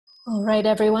All right,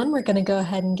 everyone, we're going to go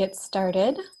ahead and get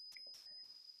started.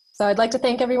 So I'd like to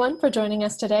thank everyone for joining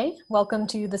us today. Welcome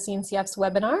to the CNCF's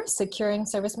webinar, Securing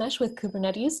Service Mesh with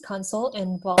Kubernetes, Consul,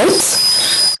 and Vault.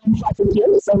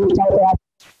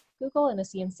 Google and a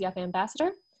CNCF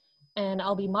ambassador, and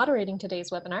I'll be moderating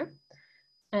today's webinar.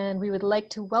 And we would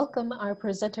like to welcome our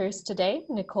presenters today,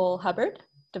 Nicole Hubbard,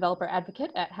 developer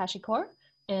advocate at HashiCorp,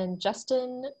 and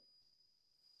Justin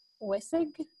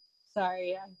Weissig.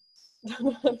 Sorry, I don't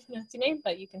know how to pronounce your name,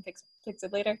 but you can fix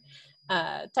it later.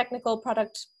 Technical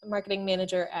product marketing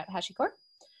manager at HashiCorp.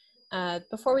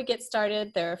 Before we get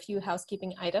started, there are a few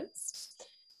housekeeping items.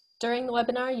 During the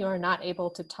webinar, you are not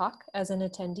able to talk as an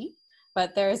attendee,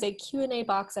 but there is a Q&A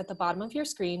box at the bottom of your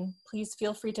screen. Please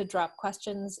feel free to drop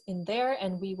questions in there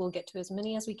and we will get to as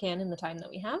many as we can in the time that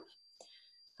we have.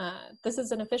 This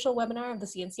is an official webinar of the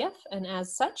CNCF, and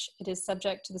as such, it is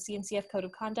subject to the CNCF Code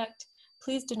of Conduct.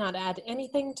 Please do not add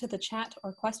anything to the chat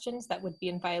or questions that would be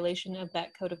in violation of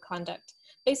that Code of Conduct.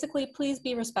 Basically, please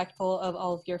be respectful of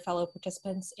all of your fellow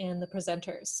participants and the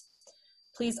presenters.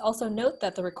 Please also note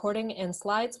that the recording and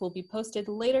slides will be posted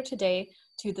later today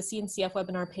to the CNCF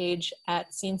webinar page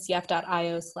at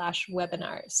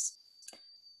cncf.io/webinars.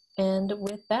 And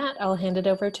with that, I'll hand it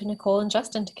over to Nicole and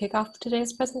Justin to kick off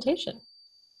today's presentation.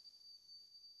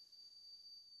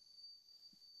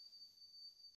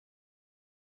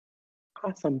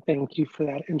 Awesome, thank you for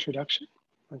that introduction.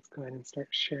 Let's go ahead and start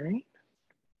sharing.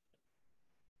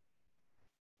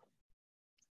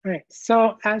 All right,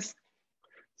 so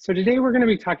today we're going to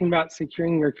be talking about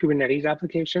securing your Kubernetes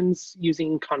applications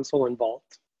using Consul and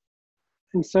Vault.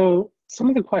 And so some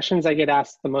of the questions I get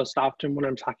asked the most often when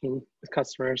I'm talking with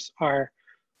customers are,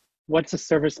 what's a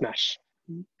service mesh?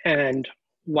 And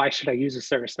why should I use a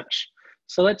service mesh?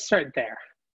 So let's start there.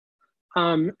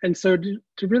 And so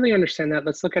to really understand that,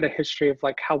 let's look at a history of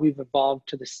like how we've evolved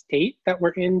to the state that we're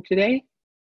in today.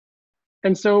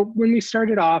 And so when we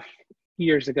started off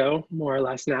years ago, more or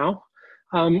less now,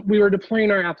 we were deploying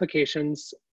our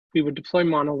applications. We would deploy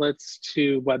monoliths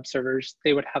to web servers.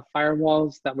 They would have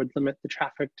firewalls that would limit the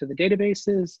traffic to the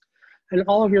databases. And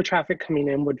all of your traffic coming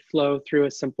in would flow through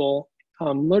a simple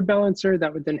load balancer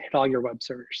that would then hit all your web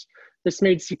servers. This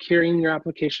made securing your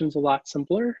applications a lot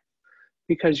simpler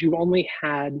because you only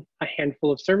had a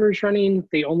handful of servers running.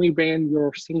 They only ran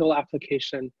your single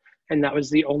application, and that was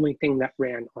the only thing that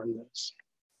ran on those.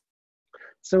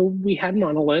 So we had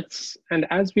monoliths, and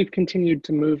as we've continued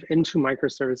to move into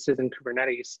microservices and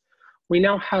Kubernetes, we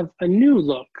now have a new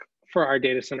look for our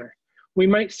data center. We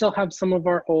might still have some of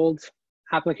our old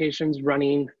applications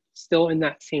running still in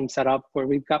that same setup where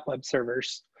we've got web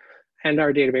servers and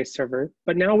our database server,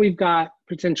 but now we've got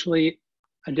potentially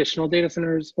additional data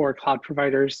centers or cloud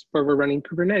providers where we're running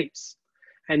Kubernetes,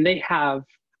 and they have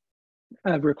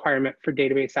a requirement for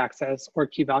database access or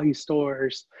key value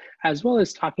stores, as well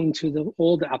as talking to the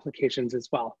old applications as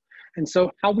well. And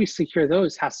so how we secure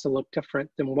those has to look different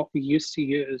than what we used to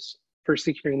use for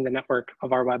securing the network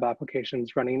of our web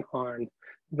applications running on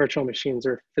virtual machines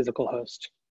or physical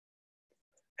host.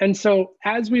 And so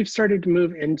as we've started to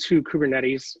move into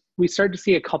Kubernetes, we start to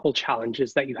see a couple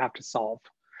challenges that you have to solve,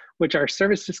 which are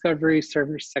service discovery,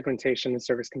 service segmentation, and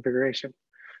service configuration.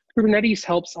 Kubernetes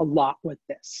helps a lot with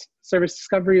this. Service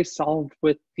discovery is solved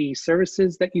with the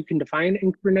services that you can define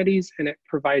in Kubernetes, and it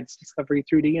provides discovery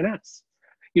through DNS.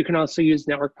 You can also use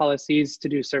network policies to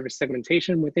do service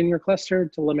segmentation within your cluster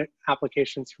to limit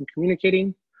applications from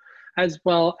communicating, as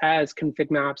well as config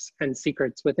maps and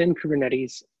secrets within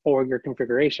Kubernetes for your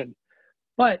configuration.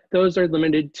 But those are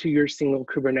limited to your single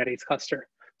Kubernetes cluster.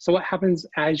 So what happens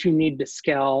as you need to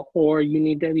scale or you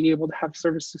need to be able to have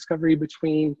service discovery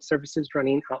between services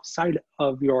running outside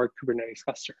of your Kubernetes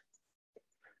cluster?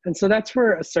 And so that's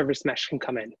where a service mesh can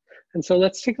come in. And so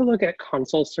let's take a look at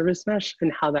Consul service mesh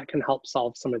and how that can help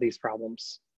solve some of these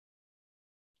problems.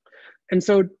 And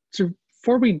so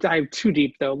before we dive too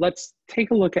deep though, let's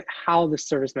take a look at how the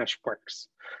service mesh works.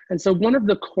 And so one of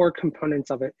the core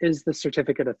components of it is the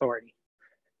certificate authority.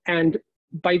 And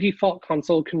by default,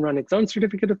 Consul can run its own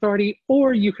certificate authority,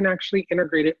 or you can actually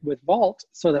integrate it with Vault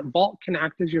so that Vault can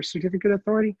act as your certificate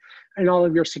authority, and all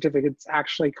of your certificates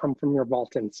actually come from your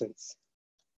Vault instance.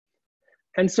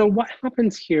 And so what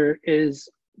happens here is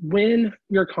when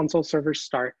your Consul servers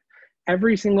start,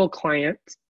 every single client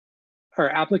or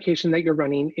application that you're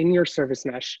running in your service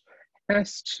mesh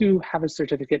has to have a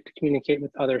certificate to communicate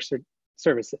with other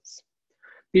services.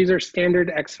 These are standard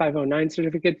X509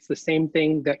 certificates, the same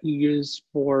thing that you use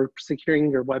for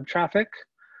securing your web traffic.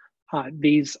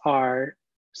 These are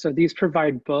So these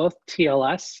provide both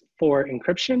TLS for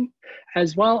encryption,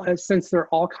 as well as, since they're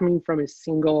all coming from a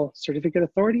single certificate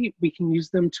authority, we can use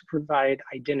them to provide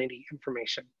identity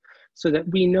information so that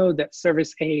we know that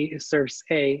service A is service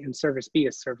A and service B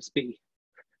is service B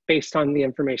based on the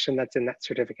information that's in that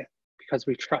certificate because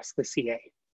we trust the CA.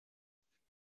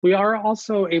 We are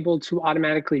also able to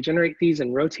automatically generate these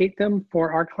and rotate them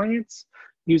for our clients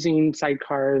using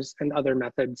sidecars and other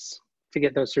methods to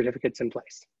get those certificates in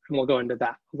place. And we'll go into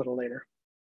that a little later.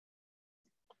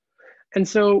 And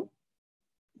so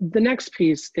the next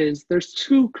piece is there's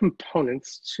two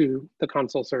components to the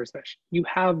Consul service mesh. You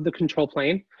have the control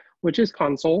plane, which is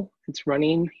Consul. It's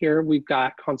running here. We've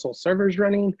got Consul servers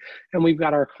running, and we've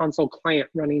got our Consul client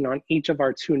running on each of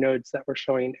our two nodes that we're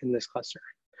showing in this cluster.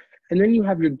 And then you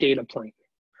have your data plane.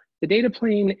 The data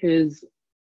plane is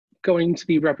going to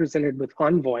be represented with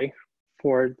Envoy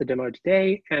for the demo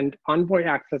today, and Envoy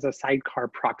acts as a sidecar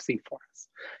proxy for us.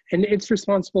 And it's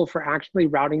responsible for actually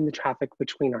routing the traffic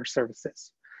between our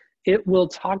services. It will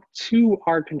talk to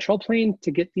our control plane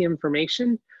to get the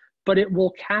information, but it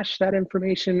will cache that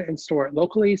information and store it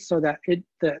locally so that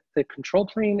the control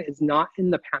plane is not in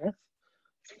the path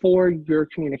for your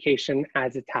communication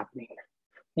as it's happening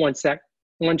once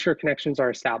your connections are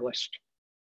established.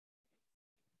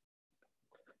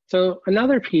 So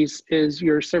another piece is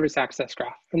your service access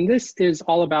graph. And this is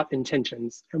all about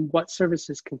intentions and what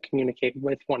services can communicate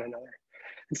with one another.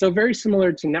 And so very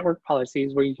similar to network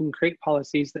policies where you can create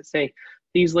policies that say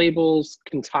these labels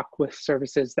can talk with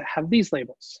services that have these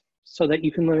labels so that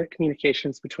you can limit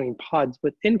communications between pods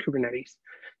within Kubernetes.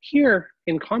 Here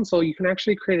in Consul, you can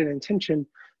actually create an intention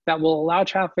that will allow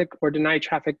traffic or deny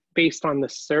traffic based on the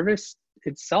service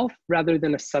itself rather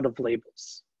than a set of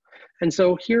labels. And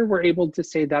so here we're able to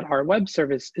say that our web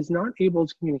service is not able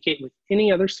to communicate with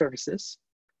any other services.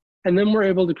 And then we're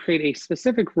able to create a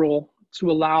specific rule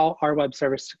to allow our web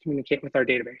service to communicate with our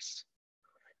database.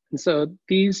 And so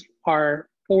these are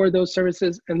for those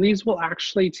services, and these will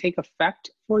actually take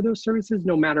effect for those services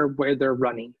no matter where they're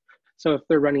running. So if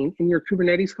they're running in your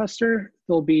Kubernetes cluster,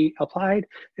 they'll be applied.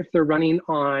 If they're running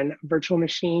on virtual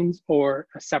machines or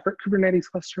a separate Kubernetes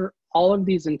cluster, all of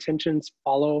these intentions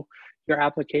follow your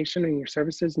application and your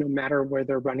services no matter where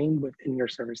they're running within your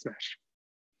service mesh.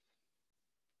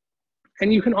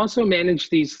 And you can also manage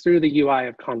these through the UI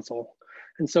of Consul.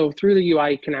 And so through the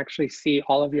UI, you can actually see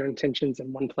all of your intentions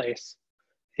in one place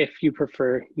if you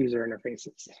prefer user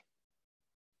interfaces.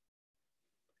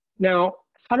 Now,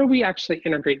 how do we actually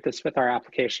integrate this with our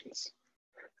applications?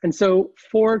 And so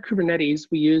for Kubernetes,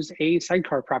 we use a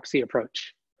sidecar proxy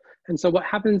approach. And so what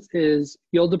happens is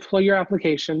you'll deploy your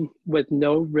application with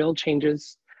no real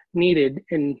changes needed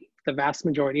in the vast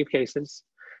majority of cases.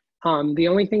 The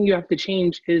only thing you have to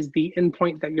change is the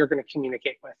endpoint that you're going to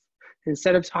communicate with.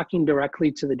 Instead of talking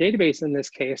directly to the database in this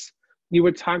case, you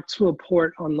would talk to a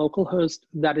port on localhost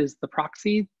that is the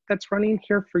proxy that's running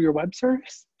here for your web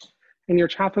service. And your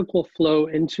traffic will flow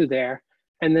into there.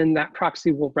 And then that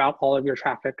proxy will route all of your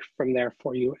traffic from there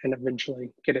for you and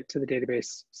eventually get it to the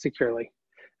database securely.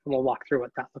 And we'll walk through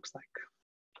what that looks like.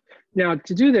 Now,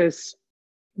 to do this,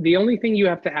 the only thing you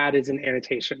have to add is an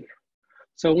annotation.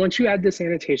 So once you add this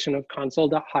annotation of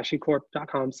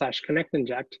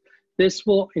console.hashicorp.com/connectinject, this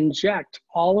will inject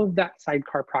all of that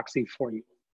sidecar proxy for you.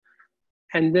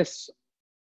 And there's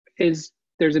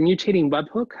a mutating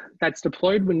webhook that's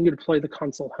deployed when you deploy the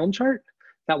Consul Helm chart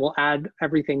that will add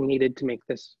everything needed to make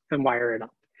this and wire it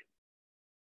up.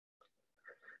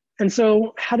 And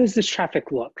so how does this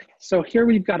traffic look? So here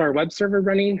we've got our web server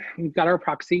running, we've got our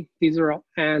proxy,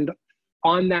 and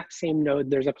on that same node,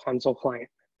 there's a Consul client.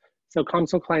 So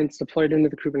Consul client's deployed into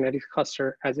the Kubernetes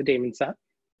cluster as a daemon set.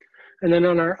 And then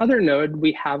on our other node,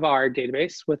 we have our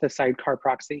database with a sidecar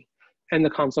proxy and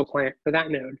the Consul client for that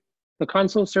node. The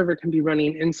Consul server can be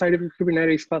running inside of your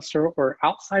Kubernetes cluster or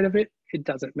outside of it. It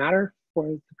doesn't matter for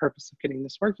the purpose of getting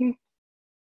this working.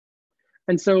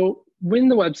 And so when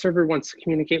the web server wants to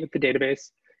communicate with the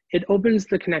database, it opens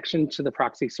the connection to the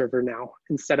proxy server now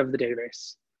instead of the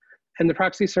database. And the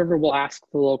proxy server will ask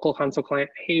the local Consul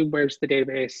client, hey, where's the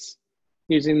database?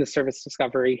 Using the service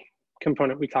discovery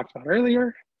component we talked about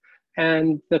earlier.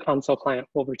 And the Consul client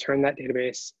will return that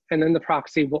database. And then the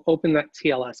proxy will open that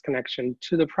TLS connection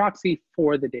to the proxy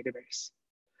for the database.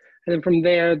 And then from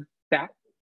there, that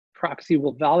proxy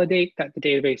will validate that the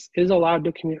database is allowed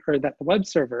to communicate, or that the web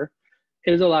server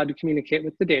is allowed to communicate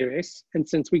with the database. And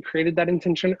since we created that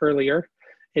intention earlier,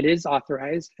 it is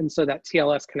authorized. And so that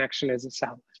TLS connection is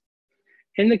established.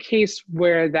 In the case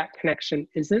where that connection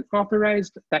isn't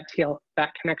authorized, that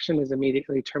connection is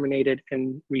immediately terminated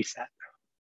and reset.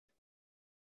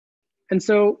 And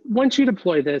so once you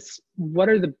deploy this, what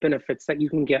are the benefits that you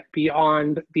can get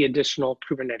beyond the additional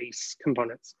Kubernetes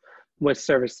components with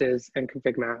services and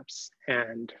config maps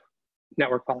and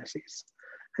network policies?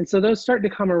 And so those start to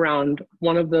come around.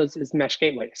 One of those is mesh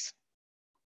gateways.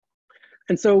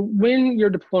 And so when you're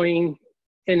deploying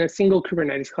in a single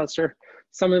Kubernetes cluster,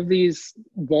 some of these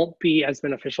won't be as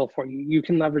beneficial for you. You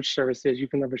can leverage services, you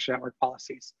can leverage network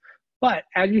policies. But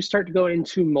as you start to go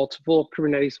into multiple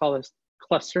Kubernetes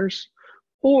clusters,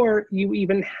 or you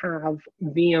even have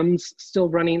VMs still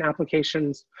running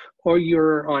applications, or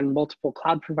you're on multiple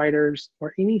cloud providers,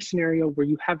 or any scenario where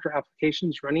you have your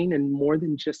applications running in more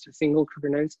than just a single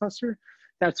Kubernetes cluster,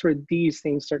 that's where these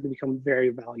things start to become very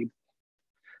valuable.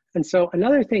 And so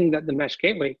another thing that the mesh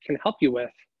gateway can help you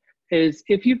with is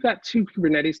if you've got two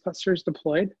Kubernetes clusters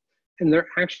deployed and they're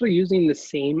actually using the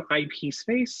same IP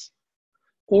space,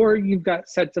 or you've got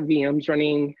sets of VMs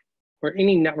running or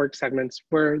any network segments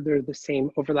where they're the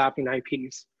same overlapping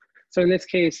IPs. So in this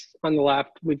case, on the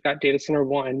left, we've got data center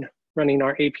 1 running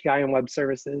our API and web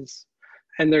services,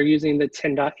 and they're using the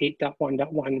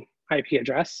 10.8.1.1 IP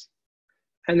address.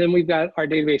 And then we've got our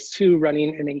database 2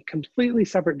 running in a completely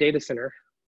separate data center,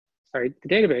 the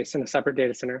database in a separate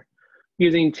data center,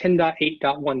 using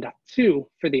 10.8.1.2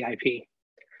 for the IP.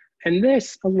 And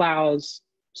this allows,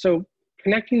 so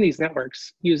connecting these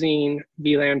networks using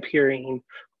VLAN peering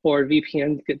or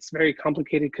VPN gets very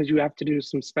complicated because you have to do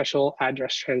some special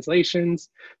address translations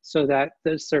so that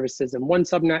those services in one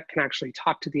subnet can actually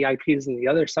talk to the IPs in the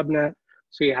other subnet.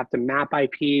 So you have to map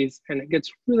IPs, and it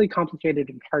gets really complicated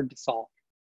and hard to solve.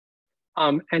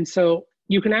 And so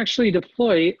you can actually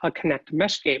deploy a Connect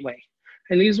Mesh Gateway,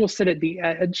 and these will sit at the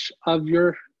edge of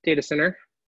your data center,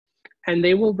 and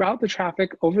they will route the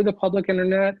traffic over the public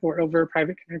internet or over a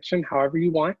private connection, however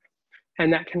you want,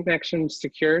 and that connection is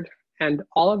secured. And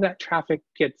all of that traffic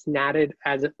gets natted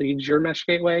as it leaves your mesh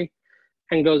gateway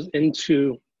and goes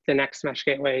into the next mesh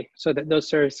gateway so that those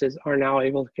services are now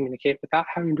able to communicate without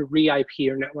having to re-IP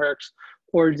your networks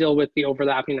or deal with the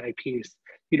overlapping IPs.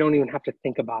 You don't even have to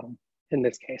think about them in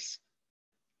this case.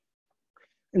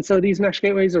 And so these mesh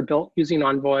gateways are built using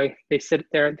Envoy. They sit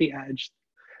there at the edge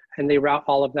and they route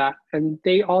all of that. And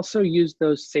they also use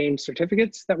those same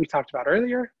certificates that we talked about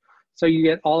earlier. So you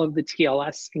get all of the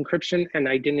TLS encryption and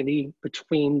identity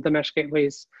between the mesh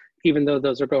gateways, even though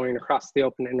those are going across the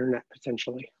open internet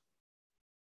potentially.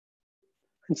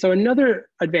 And so another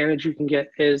advantage you can get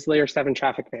is layer 7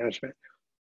 traffic management.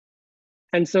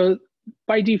 And so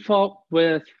by default,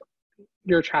 with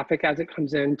your traffic as it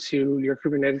comes into your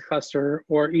Kubernetes cluster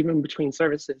or even between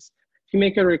services, if you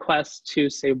make a request to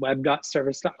say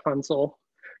web.service.consul,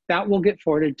 that will get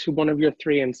forwarded to one of your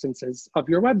 3 instances of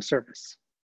your web service.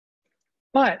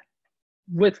 But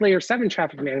with layer 7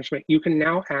 traffic management, you can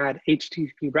now add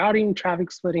HTTP routing, traffic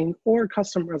splitting, or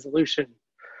custom resolution.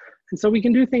 And so we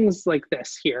can do things like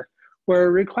this here, where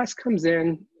a request comes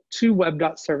in to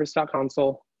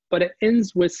web.service.consul, but it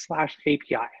ends with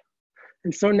 /API.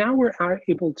 And so now we're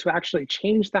able to actually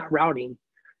change that routing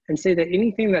and say that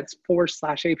anything that's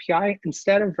 /API,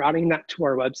 instead of routing that to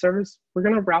our web service, we're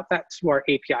going to route that to our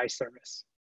API service.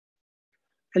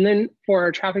 And then for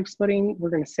our traffic splitting, we're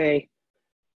going to say,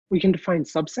 we can define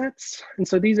subsets. And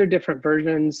so these are different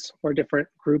versions or different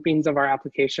groupings of our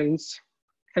applications.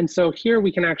 And so here we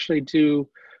can actually do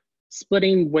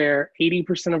splitting where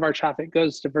 80% of our traffic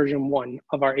goes to version 1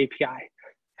 of our API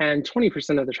and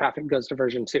 20% of the traffic goes to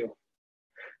version 2.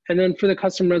 And then for the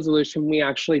custom resolution, we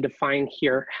actually define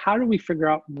here, how do we figure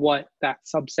out what that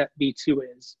subset v2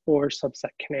 is or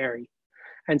subset canary?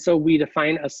 And so we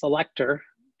define a selector,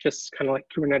 just kind of like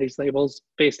Kubernetes labels,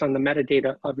 based on the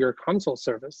metadata of your console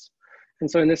service.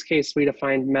 And so in this case, we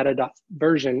defined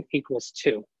meta.version equals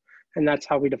 2. And that's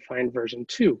how we define version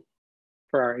 2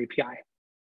 for our API.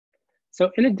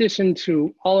 So in addition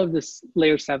to all of this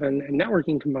layer 7 and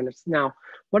networking components, now,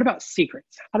 what about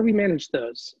secrets? How do we manage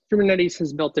those? Kubernetes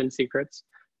has built-in secrets,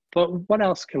 but what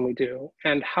else can we do?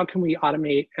 And how can we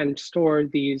automate and store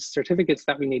these certificates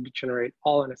that we need to generate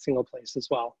all in a single place as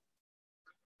well?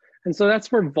 And so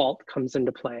that's where Vault comes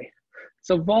into play.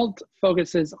 So Vault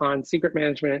focuses on secret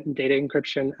management and data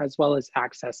encryption, as well as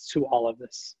access to all of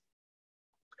this.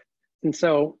 And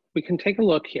so we can take a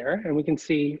look here and we can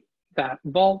see that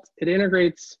Vault, it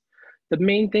integrates the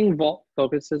main thing Vault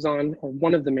focuses on, or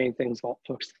one of the main things Vault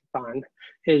focuses on,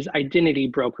 is identity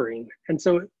brokering. And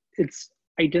so it's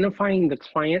identifying the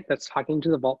client that's talking to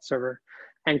the Vault server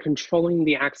and controlling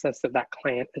the access that that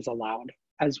client is allowed,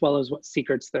 as well as what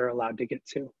secrets they're allowed to get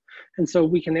to. And so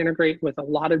we can integrate with a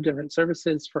lot of different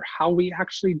services for how we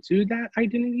actually do that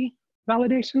identity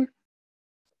validation.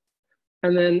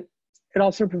 And then it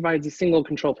also provides a single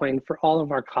control plane for all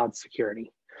of our cloud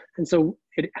security. And so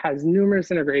it has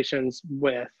numerous integrations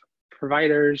with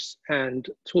providers and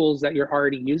tools that you're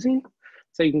already using.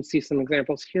 So you can see some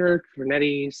examples here: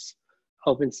 Kubernetes,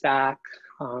 OpenStack.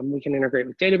 We can integrate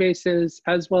with databases,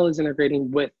 as well as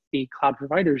integrating with the cloud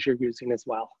providers you're using as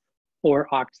well, or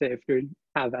Okta if you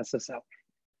have SSO.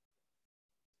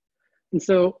 And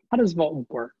so how does Vault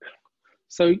work?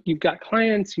 So you've got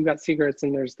clients, you've got secrets,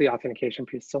 and there's the authentication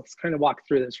piece. So let's kind of walk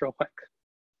through this real quick.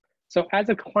 So as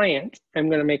a client, I'm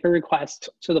going to make a request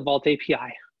to the Vault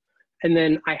API, and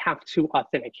then I have to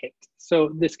authenticate.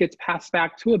 So this gets passed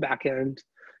back to a backend.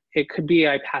 It could be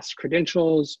I passed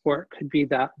credentials, or it could be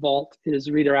that Vault is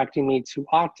redirecting me to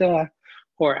Okta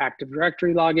or Active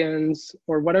Directory logins,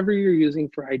 or whatever you're using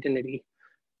for identity.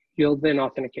 You'll then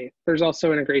authenticate. There's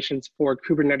also integrations for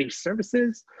Kubernetes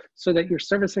services so that your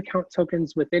service account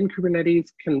tokens within Kubernetes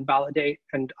can validate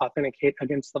and authenticate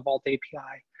against the Vault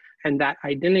API. And that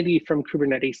identity from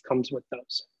Kubernetes comes with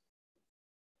those.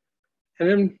 And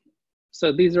then,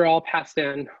 so these are all passed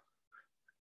in.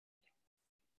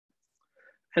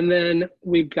 And then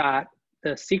we've got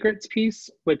the secrets piece,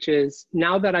 which is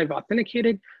now that I've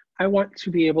authenticated, I want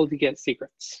to be able to get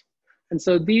secrets. And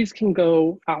so these can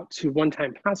go out to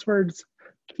one-time passwords,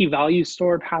 key value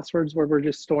store passwords, where we're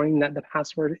just storing that the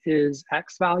password is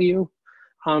X value,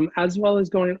 as well as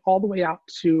going all the way out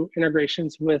to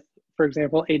integrations with, for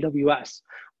example, AWS,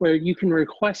 where you can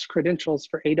request credentials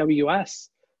for AWS,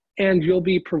 and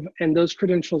those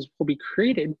credentials will be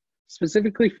created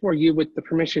specifically for you with the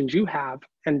permissions you have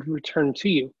and returned to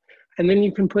you. And then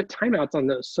you can put timeouts on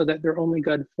those so that they're only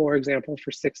good, for example,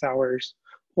 for 6 hours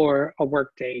or a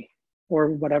workday,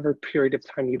 or whatever period of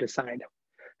time you decide.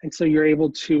 And so you're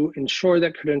able to ensure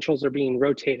that credentials are being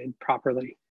rotated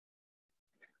properly.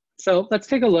 So let's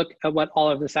take a look at what all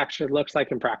of this actually looks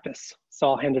like in practice. So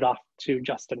I'll hand it off to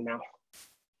Justin now.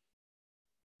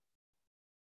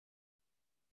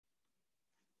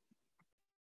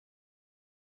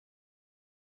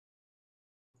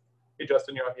 Hey,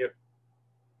 Justin, you're on mute.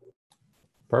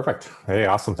 Perfect. Hey,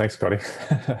 awesome. Thanks, Cody.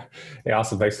 Hey,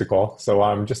 awesome. Thanks, Nicole. So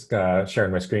I'm just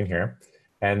sharing my screen here.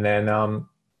 And then,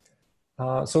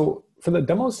 so for the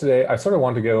demos today, I sort of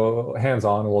want to go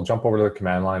hands-on. We'll jump over to the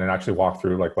command line and actually walk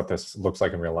through like what this looks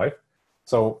like in real life.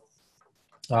 So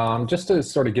just to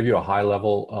sort of give you a high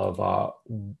level of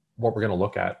what we're going to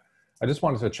look at, I just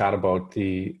wanted to chat about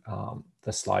the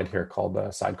slide here called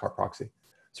the sidecar proxy.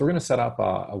 So we're going to set up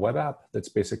a web app that's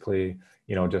basically,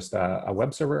 just a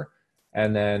web server,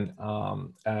 and then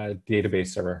a database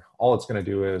server. All it's going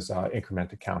to do is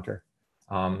increment a counter.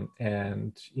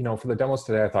 And for the demos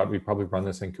today, I thought we'd probably run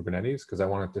this in Kubernetes because I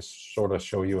wanted to sort of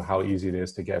show you how easy it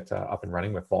is to get up and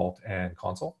running with Vault and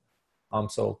Consul.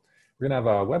 So we're going to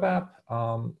have a web app,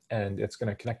 and it's going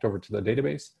to connect over to the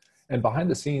database. And behind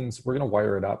the scenes, we're going to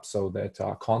wire it up so that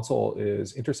Consul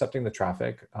is intercepting the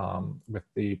traffic with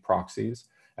the proxies.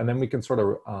 And then we can sort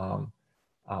of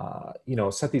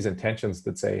set these intentions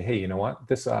that say, hey, you know what,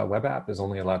 this web app is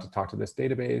only allowed to talk to this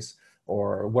database,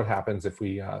 or what happens if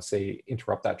we say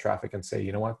interrupt that traffic and say,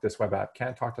 you know what, this web app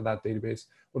can't talk to that database.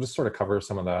 We'll just sort of cover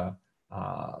some of the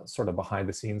sort of behind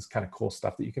the scenes kind of cool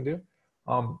stuff that you can do.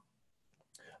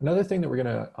 Another thing that we're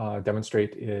going to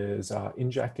demonstrate is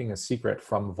injecting a secret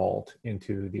from Vault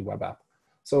into the web app.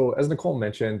 So as Nicole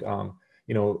mentioned,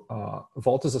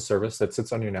 Vault is a service that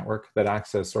sits on your network that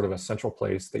acts as sort of a central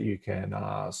place that you can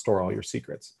store all your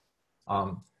secrets.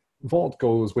 Vault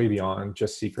goes way beyond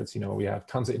just secrets. We have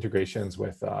tons of integrations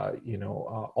with,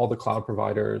 all the cloud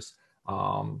providers,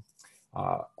 all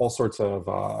sorts of,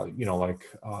 like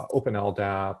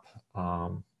OpenLDAP,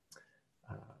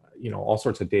 all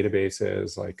sorts of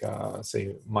databases like,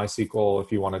 say, MySQL.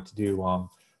 If you wanted to do,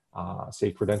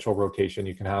 say, credential rotation,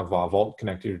 you can have Vault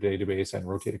connect to your database and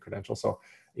rotate a credential. So,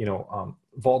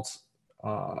 Vault's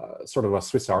sort of a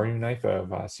Swiss Army knife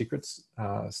of secrets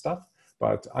stuff.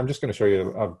 But I'm just going to show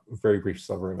you a very brief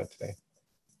sliver of it today.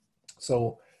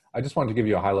 So I just wanted to give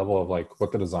you a high level of like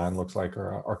what the design looks like,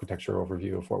 or an architecture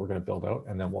overview of what we're going to build out,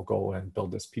 and then we'll go and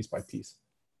build this piece by piece.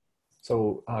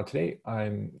 So today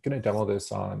I'm going to demo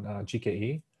this on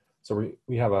GKE. So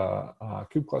we have a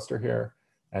kube cluster here,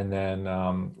 and then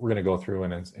we're going to go through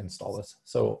and install this.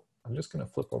 So I'm just going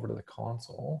to flip over to the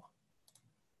console.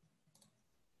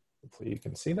 Hopefully you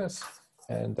can see this,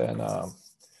 and then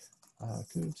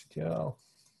kubectl.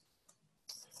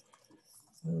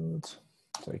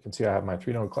 So you can see I have my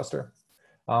 3-node cluster.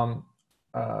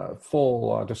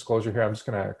 Full disclosure here, I'm just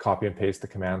going to copy and paste the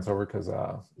commands over because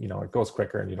it goes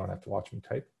quicker and you don't have to watch me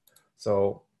type.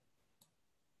 So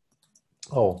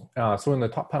So in the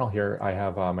top panel here, I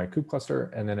have my kube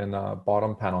cluster, and then in the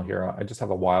bottom panel here, I just have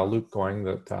a while loop going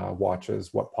that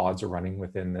watches what pods are running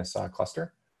within this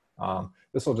cluster.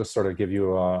 This will just sort of give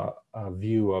you a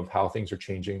view of how things are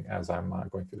changing as I'm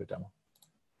going through the demo.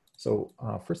 So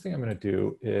first thing I'm going to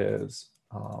do is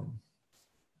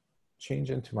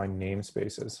change into my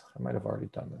namespaces. I might have already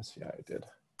done this. Yeah, I did.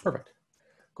 Perfect.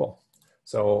 Cool.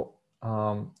 So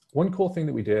one cool thing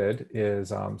that we did is,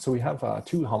 so we have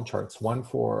two Helm charts, one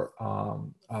for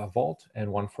Vault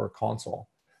and one for Consul.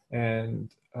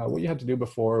 And what you had to do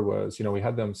before was, we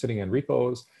had them sitting in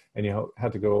repos, and you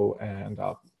had to go and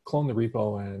clone the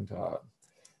repo and,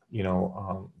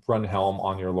 run Helm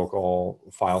on your local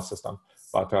file system.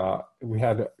 But we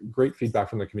had great feedback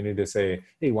from the community to say,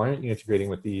 hey, why aren't you integrating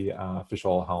with the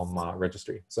official Helm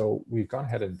registry? So we've gone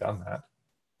ahead and done that.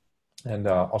 And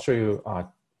I'll show you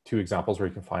two examples where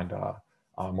you can find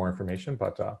more information.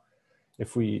 But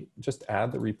if we just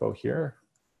add the repo here,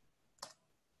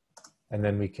 and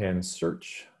then we can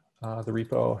search the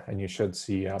repo, and you should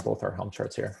see both our Helm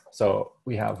charts here. So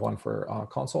we have one for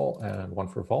Consul and one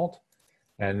for Vault.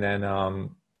 And then,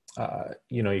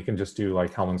 you can just do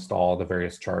like Helm install the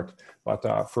various chart. But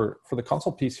for the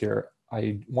Consul piece here,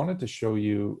 I wanted to show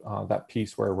you that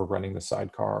piece where we're running the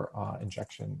sidecar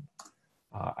injection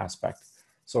aspect.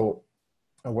 So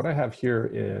what I have here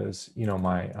is,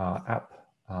 my app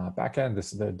backend.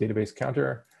 This is the database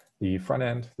counter. The front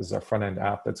end, this is our front end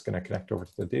app that's going to connect over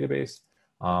to the database.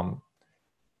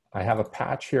 I have a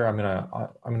patch here. I'm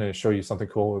gonna show you something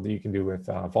cool that you can do with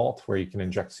Vault, where you can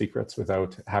inject secrets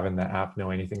without having the app know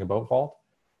anything about Vault.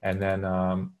 And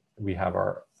then we have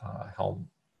our Helm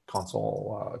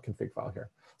console config file here.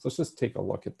 So let's just take a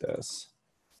look at this.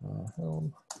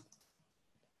 Helm.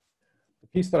 The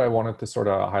piece that I wanted to sort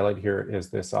of highlight here is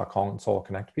this console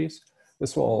connect piece.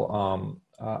 This will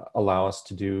allow us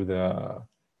to do the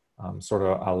sort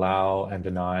of allow and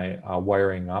deny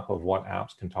wiring up of what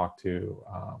apps can talk to,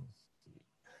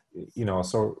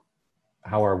 so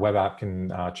how our web app can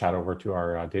chat over to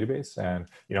our database, and,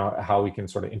 how we can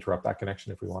sort of interrupt that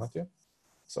connection if we wanted to.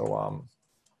 So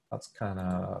that's kind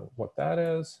of what that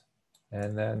is.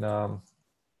 And then,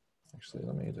 actually,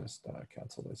 let me just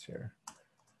cancel this here.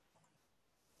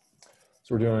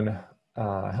 So we're doing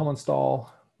Helm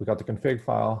install. We got the config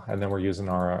file, and then we're using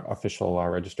our official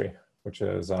registry, which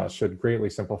is should greatly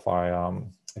simplify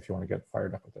if you want to get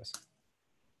fired up with this.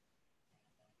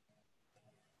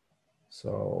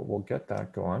 So we'll get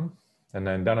that going. And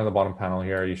then down in the bottom panel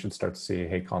here, you should start to see,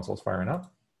 hey, console's firing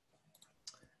up.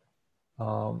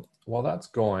 While that's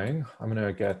going, I'm going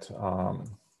to get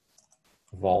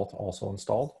Vault also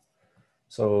installed.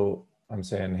 So I'm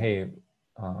saying, hey,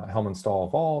 Helm install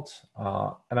Vault.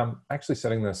 And I'm actually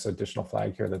setting this additional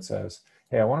flag here that says,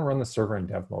 hey, I want to run the server in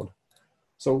dev mode.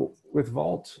 So with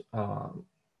Vault,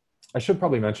 I should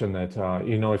probably mention that,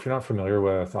 if you're not familiar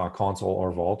with Consul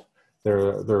or Vault,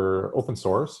 they're open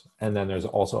source, and then there's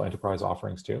also enterprise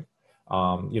offerings too.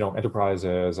 Enterprise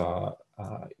is,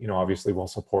 obviously will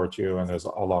support you, and there's a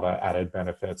lot of added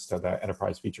benefits to the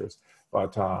enterprise features.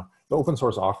 But the open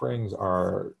source offerings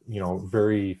are,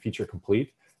 very feature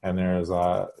complete, and there's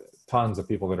tons of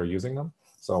people that are using them.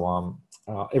 So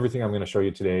everything I'm going to show you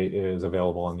today is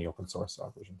available in the open source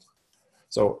versions.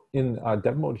 So in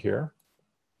dev mode here,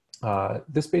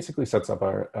 this basically sets up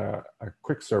a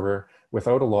quick server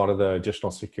without a lot of the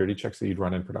additional security checks that you'd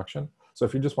run in production. So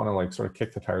if you just want to like sort of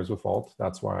kick the tires with Vault,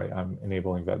 that's why I'm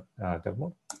enabling that dev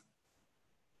mode.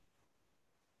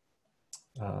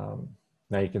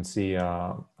 Now you can see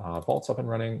Vault's up and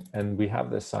running, and we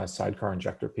have this sidecar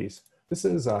injector piece. This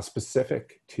is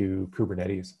specific to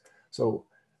Kubernetes. So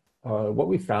what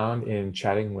we found in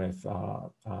chatting with,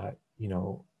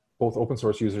 both open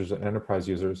source users and enterprise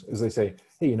users is they say,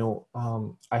 hey,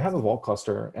 I have a Vault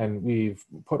cluster, and we've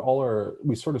put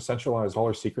we sort of centralized all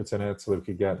our secrets in it so that we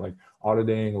could get like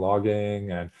auditing, logging,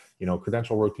 and,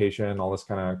 credential rotation, all this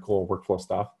kind of cool workflow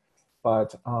stuff.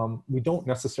 But we don't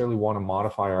necessarily want to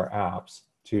modify our apps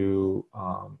to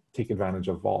take advantage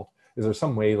of Vault. Is there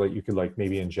some way that you could like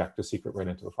maybe inject a secret right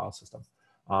into the file system?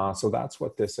 So that's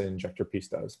what this injector piece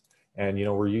does. And,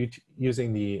 we're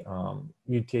using the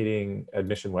mutating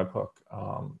admission webhook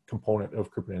component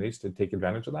of Kubernetes to take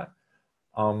advantage of that.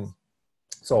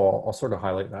 So I'll sort of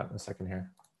highlight that in a second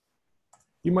here.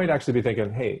 You might actually be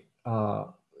thinking, hey,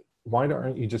 why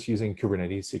aren't you just using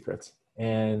Kubernetes secrets?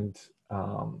 And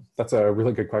that's a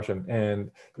really good question. And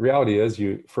the reality is,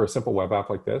 for a simple web app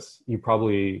like this, you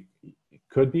probably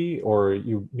could be, or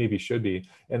you maybe should be,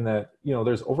 in that,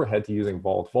 there's overhead to using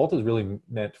Vault. Vault is really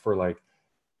meant for like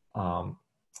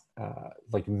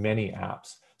many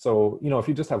apps. So, if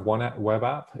you just have one web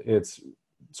app, it's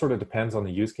sort of depends on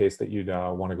the use case that you'd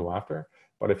want to go after.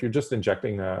 But if you're just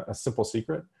injecting a simple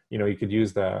secret, you could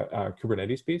use the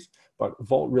Kubernetes piece. But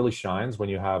Vault really shines when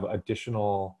you have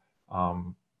additional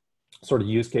sort of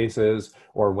use cases,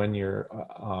 or when you're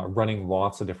running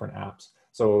lots of different apps.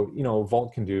 So,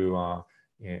 Vault can do,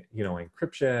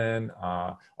 encryption,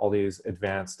 all these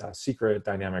advanced secret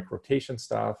dynamic rotation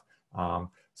stuff.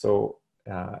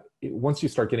 Once you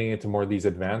start getting into more of these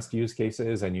advanced use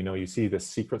cases, and you see the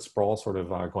secret sprawl sort of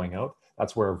going out,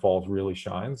 that's where Vault really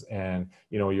shines. And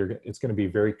it's going to be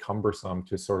very cumbersome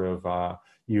to sort of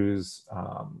use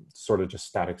sort of just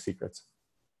static secrets.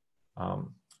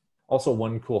 Also,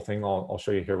 one cool thing I'll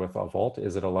show you here with Vault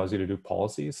is it allows you to do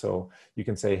policies. So you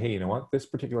can say, hey, you know what, this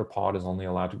particular pod is only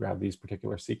allowed to grab these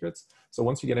particular secrets. So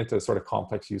once you get into sort of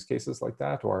complex use cases like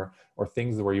that, or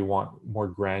things where you want more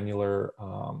granular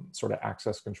sort of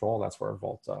access control, that's where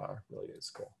Vault really is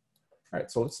cool. All right,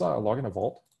 so let's log into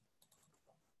Vault.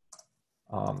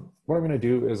 What I'm going to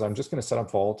do is I'm just going to set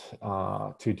up Vault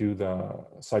to do the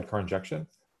sidecar injection.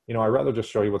 I'd rather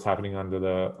just show you what's happening under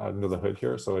the hood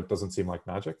here, so it doesn't seem like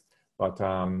magic. But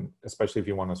especially if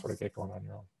you want to sort of get going on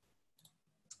your own.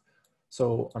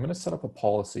 So I'm going to set up a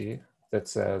policy that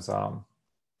says,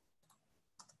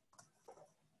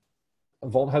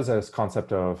 Vault has this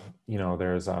concept of,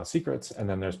 there's secrets, and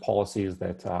then there's policies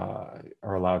that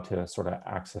are allowed to sort of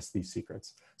access these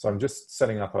secrets. So I'm just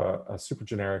setting up a super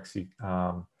generic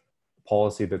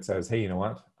policy that says, hey, you know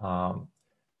what?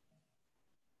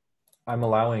 I'm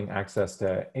allowing access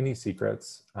to any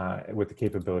secrets with the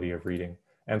capability of reading.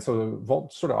 And so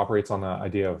Vault sort of operates on the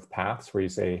idea of paths, where you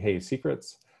say, hey,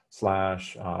 secrets /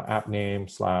 app name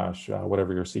 /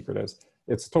 whatever your secret is.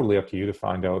 It's totally up to you to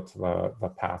find out the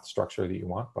path structure that you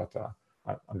want, but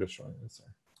I'm just showing this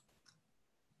there.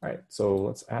 All right, so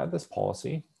let's add this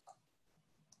policy.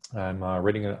 I'm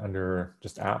rating it under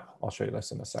just app. I'll show you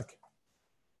this in a sec.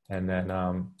 And then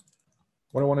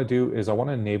what I want to do is I want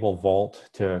to enable Vault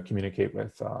to communicate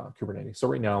with Kubernetes. So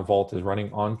right now, Vault is running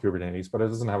on Kubernetes, but it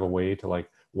doesn't have a way to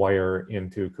wire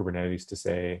into Kubernetes to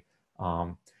say,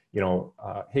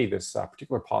 hey, this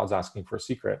particular pod's asking for a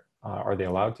secret. Are they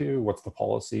allowed to? What's the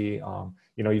policy?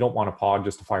 You don't want a pod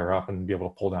just to fire up and be able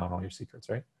to pull down all your secrets,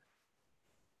 right?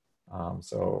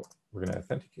 So we're going to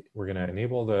authenticate. We're going to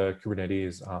enable the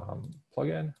Kubernetes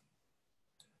plugin.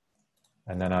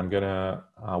 And then I'm going to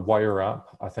wire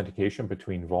up authentication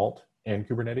between Vault and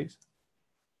Kubernetes.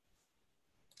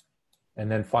 And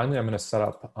then finally, I'm going to set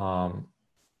up,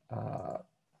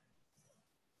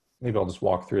 maybe I'll just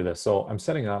walk through this. So I'm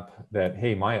setting up that,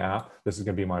 hey, my app, this is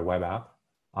going to be my web app,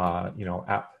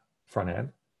 app front end.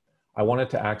 I want it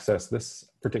to access this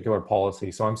particular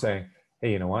policy. So I'm saying,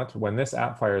 hey, you know what? When this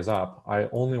app fires up, I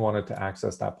only want it to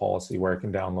access that policy where it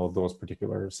can download those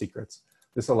particular secrets.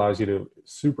 This allows you to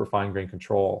super fine-grain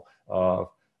control of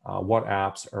what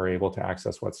apps are able to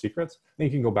access what secrets. And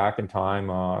you can go back in time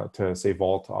to say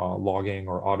Vault logging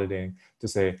or auditing to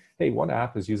say, hey, what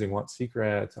app is using what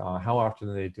secret? How often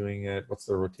are they doing it? What's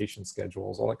their rotation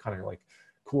schedules? All that kind of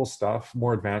cool stuff,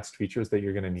 more advanced features that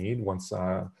you're going to need once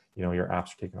your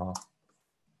apps are taken off.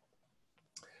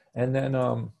 And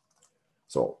then,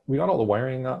 so we got all the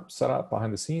wiring set up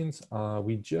behind the scenes.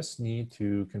 We just need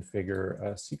to configure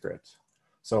a secret.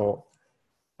 So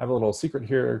I have a little secret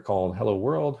here called Hello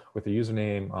World with the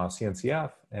username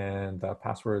CNCF and the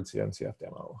password CNCF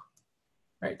demo.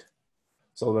 Right.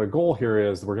 So the goal here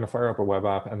is we're going to fire up a web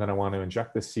app, and then I want to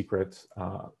inject this secret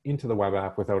into the web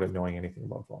app without it knowing anything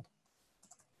about Vault.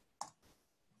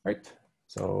 Right.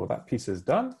 So that piece is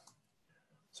done.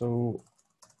 So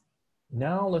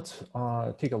now let's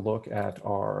take a look at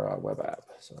our web app.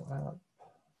 So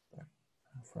app,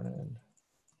 front end.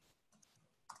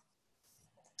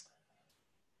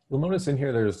 You'll notice in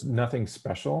here there's nothing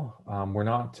special. We're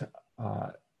not,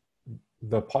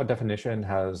 the pod definition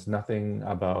has nothing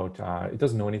about, it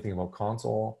doesn't know anything about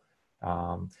console.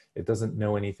 It doesn't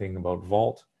know anything about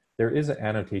Vault. There is an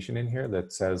annotation in here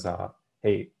that says,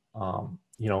 hey,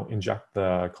 inject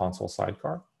the console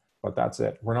sidecar, but that's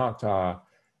it. We're not,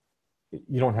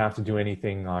 you don't have to do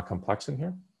anything complex in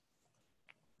here.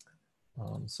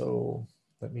 So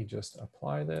let me just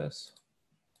apply this.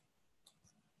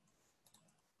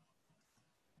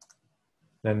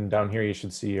 Then down here, you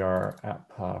should see our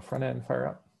app front end fire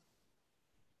up.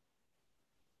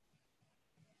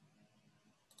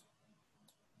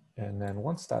 And then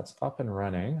once that's up and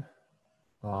running,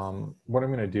 what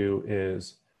I'm going to do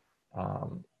is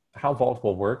how Vault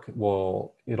will work,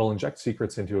 it'll inject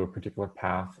secrets into a particular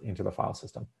path into the file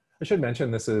system. I should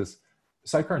mention this is,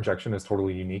 sidecar injection is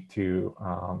totally unique to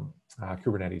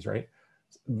Kubernetes, right?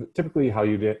 Typically how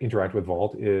you'd interact with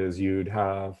Vault is you'd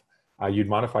have you'd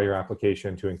modify your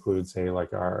application to include, say,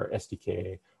 like our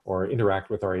SDK or interact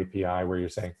with our API where you're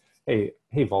saying,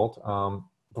 hey Vault,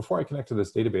 before I connect to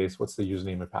this database, what's the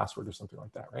username and password or something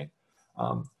like that, right?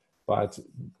 But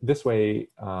this way,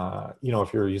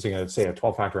 if you're using say a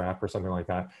 12-factor app or something like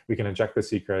that, we can inject the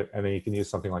secret, and then you can use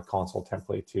something like console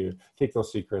template to take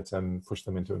those secrets and push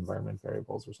them into environment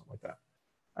variables or something like that.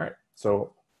 All right,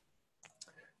 so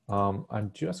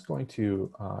I'm just going to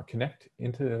connect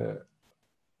into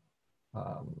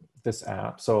this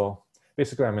app. So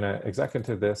basically, I'm going to exec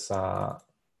into this pod,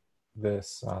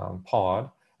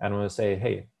 and I'm going to say,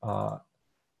 hey,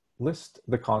 list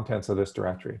the contents of this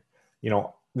directory.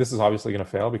 This is obviously going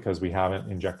to fail because we haven't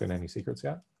injected any secrets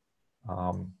yet.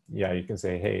 Yeah, you can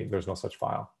say, hey, there's no such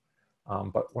file.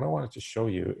 But what I wanted to show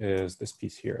you is this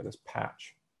piece here, this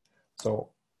patch. So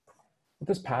what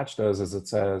this patch does is it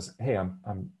says, hey,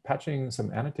 I'm patching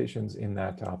some annotations in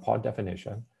that pod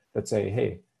definition that say,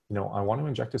 hey, I want to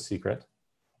inject a secret.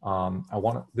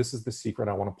 This is the secret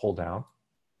I want to pull down,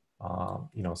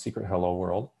 secret hello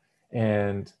world.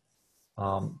 And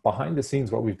behind the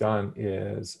scenes, what we've done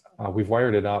is we've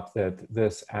wired it up that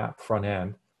this app front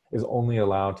end is only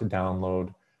allowed to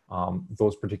download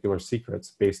those particular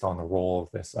secrets based on the role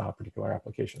of this particular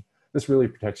application. This really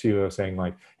protects you of saying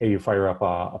like, hey, you fire up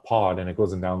a pod and it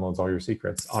goes and downloads all your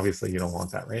secrets. Obviously, you don't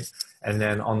want that, right? And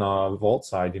then on the Vault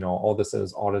side, all this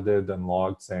is audited and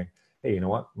logged saying, hey, you know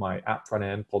what? My app front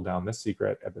end pulled down this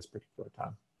secret at this particular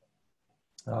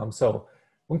time. So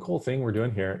one cool thing we're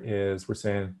doing here is we're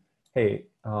saying, hey,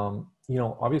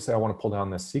 obviously I want to pull down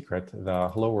this secret, the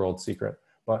hello world secret,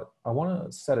 but I want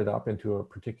to set it up into a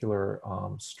particular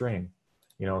string.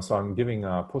 So I'm giving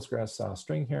a Postgres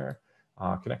string here,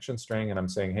 connection string, and I'm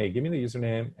saying, hey, give me the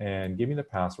username and give me the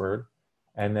password,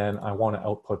 and then I want to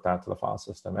output that to the file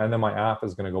system. And then my app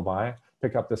is going to go by,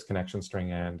 pick up this connection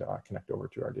string, and connect over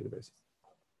to our database.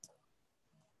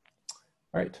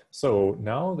 All right, so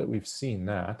now that we've seen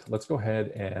that, let's go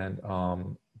ahead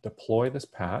and deploy this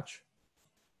patch.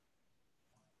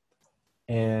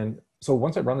 And so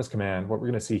once I run this command, what we're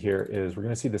going to see here is we're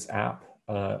going to see this app,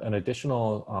 an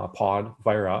additional pod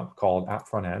fire up called app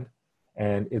front end.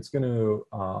 And it's going to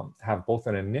have both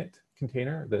an init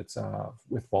container that's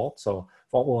with Vault. So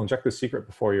Vault will inject the secret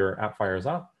before your app fires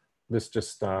up. This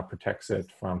just protects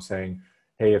it from saying,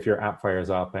 hey, if your app fires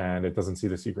up and it doesn't see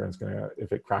the secret, it's going to,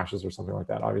 if it crashes or something like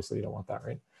that, obviously you don't want that,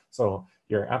 right? So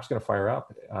your app's going to fire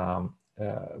up.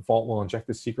 Vault will inject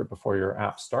the secret before your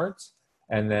app starts.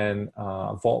 And then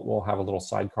Vault will have a little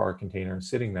sidecar container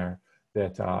sitting there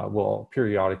that will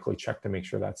periodically check to make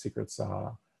sure that secret's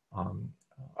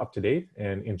up to date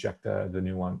and inject the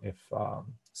new one if,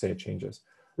 say, it changes.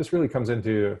 This really comes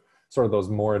into sort of those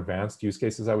more advanced use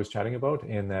cases I was chatting about,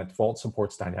 in that Vault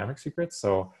supports dynamic secrets.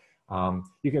 So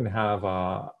you can have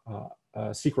a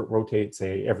secret rotate,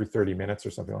 say, every 30 minutes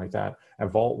or something like that,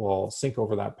 and Vault will sync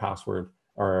over that password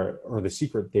or the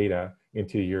secret data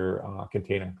into your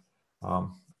container.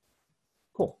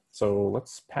 Cool. So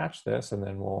let's patch this and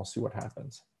then we'll see what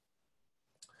happens.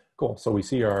 Cool. So we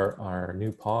see our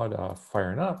new pod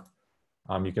firing up.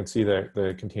 You can see that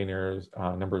the containers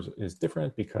numbers is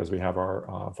different because we have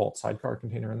our Vault sidecar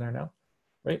container in there now,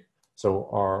 right? So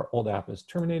our old app is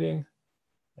terminating.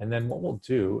 And then what we'll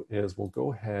do is we'll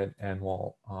go ahead and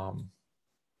we'll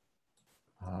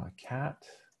cat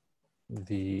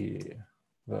the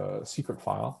secret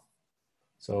file.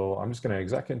 So I'm just going to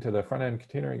exec into the front end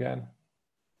container again.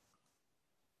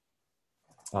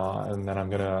 And then I'm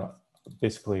going to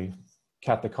basically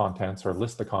cat the contents or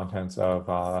list the contents of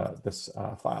this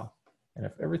file. And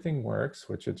if everything works,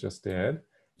 which it just did,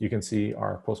 you can see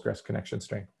our Postgres connection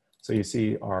string. So you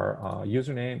see our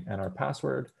username and our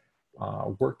password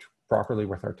worked properly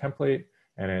with our template,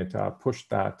 and it pushed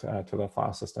that to the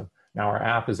file system. Now our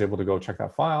app is able to go check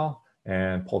that file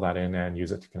and pull that in and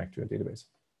use it to connect to a database.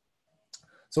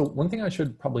 So one thing I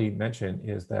should probably mention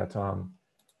is that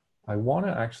I want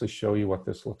to actually show you what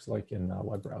this looks like in the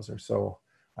web browser. So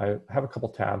I have a couple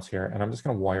tabs here, and I'm just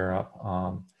going to wire up.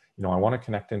 I want to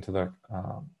connect into the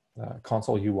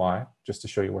console UI just to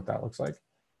show you what that looks like.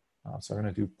 So I'm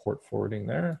going to do port forwarding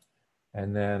there.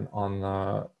 And then on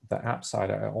the app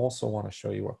side, I also want to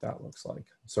show you what that looks like,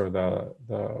 sort of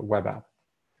the web app.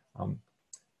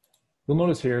 You'll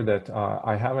notice here that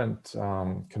I haven't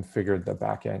configured the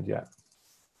backend yet,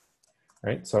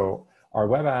 right? So our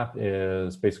web app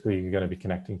is basically going to be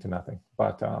connecting to nothing.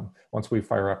 But once we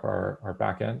fire up our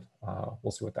backend,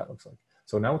 we'll see what that looks like.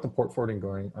 So now with the port forwarding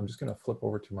going, I'm just going to flip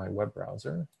over to my web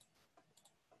browser.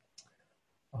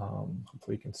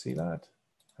 Hopefully you can see that.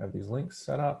 I have these links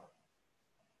set up.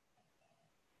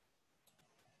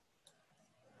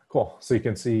 Cool. So you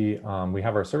can see we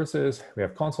have our services, we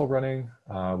have console running,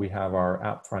 we have our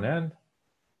app front end,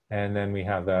 and then we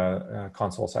have the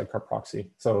console sidecar proxy.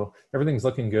 So everything's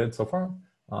looking good so far.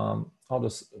 I'll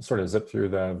just sort of zip through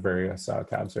the various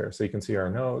tabs here. So you can see our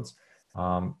nodes.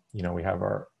 You know, we have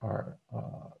our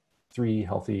 3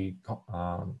 healthy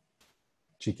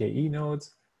GKE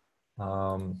nodes.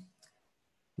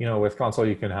 You know, with console,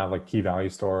 you can have like key value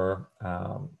store.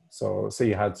 So say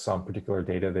you had some particular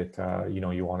data that, you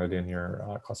know, you wanted in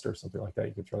your cluster or something like that,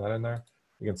 you could throw that in there.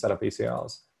 You can set up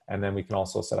ACLs, and then we can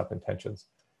also set up intentions.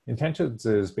 Intentions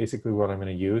is basically what I'm going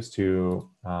to use to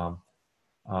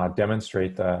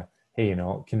demonstrate the, hey, you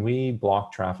know, can we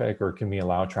block traffic or can we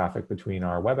allow traffic between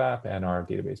our web app and our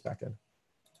database backend?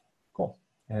 Cool.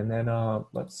 And then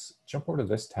let's jump over to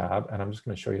this tab, and I'm just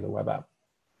going to show you the web app.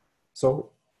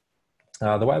 So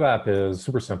the web app is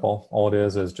super simple. All it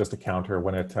is just a counter.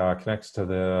 When it connects to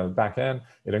the backend,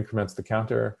 it increments the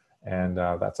counter, and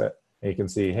that's it. And you can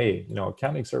see, hey, you know,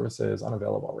 accounting services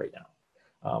unavailable right now.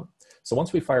 So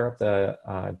once we fire up the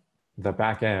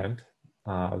backend,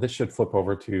 this should flip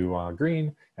over to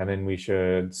green, and then we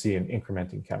should see an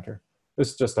incrementing counter. This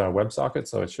is just a WebSocket,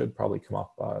 so it should probably come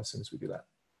up as soon as we do that.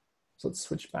 So let's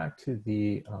switch back to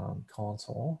the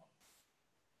console,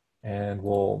 and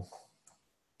we'll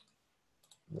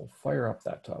fire up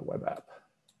that web app,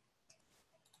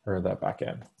 or that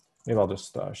backend. Maybe I'll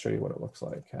just show you what it looks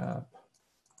like. App,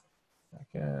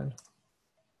 backend.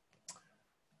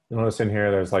 You'll notice in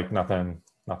here, there's like nothing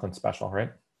special,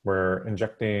 right? We're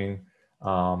injecting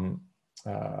the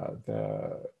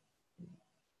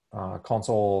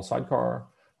console sidecar,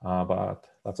 but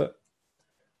that's it.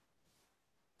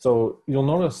 So you'll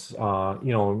notice,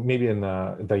 you know, maybe in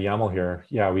the YAML here,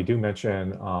 yeah, we do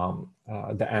mention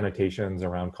the annotations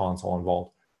around console and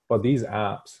Vault, but these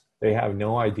apps, they have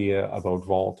no idea about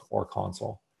Vault or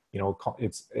console. You know,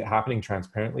 it's happening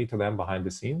transparently to them behind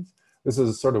the scenes. This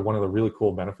is sort of one of the really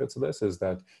cool benefits of this, is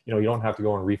that, you know, you don't have to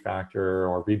go and refactor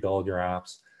or rebuild your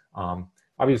apps.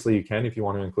 Obviously you can if you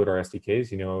want to include our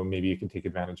SDKs, you know, maybe you can take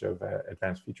advantage of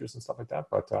advanced features and stuff like that,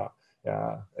 but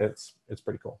yeah, it's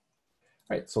pretty cool.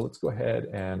 All right, so let's go ahead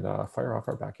and fire off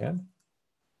our backend.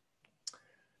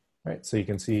 All right, so you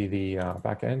can see the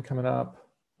backend coming up.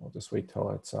 We'll just wait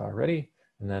till it's ready,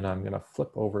 and then I'm going to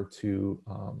flip over to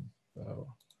the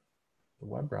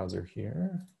web browser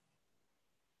here,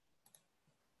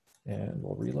 and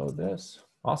we'll reload this.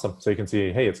 Awesome. So you can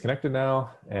see, hey, it's connected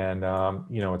now, and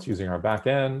you know, it's using our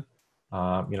backend.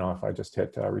 You know, if I just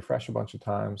hit refresh a bunch of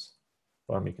times,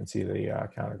 boom, you can see the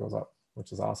counter goes up,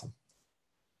 which is awesome.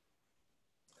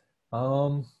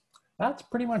 That's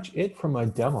pretty much it for my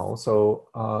demo. So,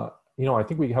 you know, I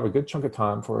think we have a good chunk of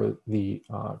time for the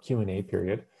Q&A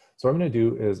period. So what I'm going to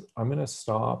do is I'm going to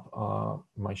stop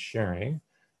my sharing,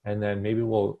 and then maybe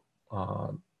we'll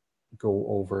go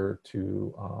over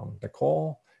to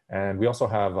Nicole. And we also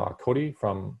have Cody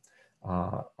from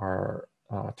our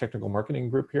technical marketing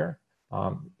group here.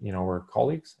 You know, we're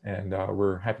colleagues, and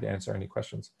we're happy to answer any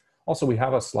questions. Also, we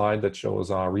have a slide that shows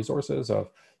resources of,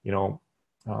 you know,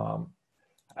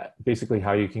 basically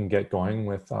how you can get going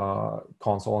with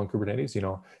console and Kubernetes. You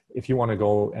know, if you want to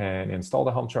go and install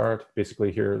the Helm chart,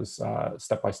 basically here's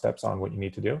step-by-steps on what you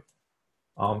need to do.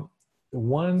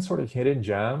 One sort of hidden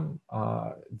gem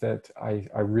that I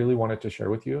really wanted to share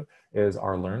with you is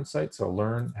our Learn site. So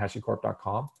learn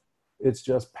HashiCorp.com. It's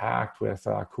just packed with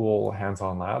cool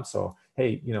hands-on labs. So,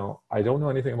 hey, you know, I don't know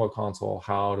anything about console.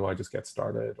 How do I just get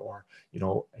started? Or, you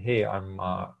know, hey, I'm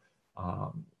a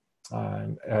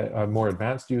more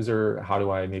advanced user. How do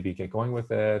I maybe get going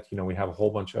with it? You know, we have a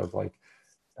whole bunch of like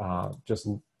just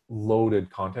loaded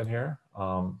content here.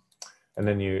 And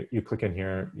then you click in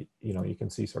here, you know, you can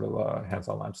see sort of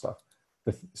hands-on lab stuff.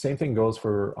 The same thing goes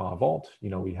for Vault. You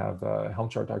know, we have the Helm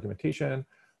chart documentation,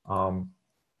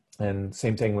 and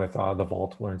same thing with the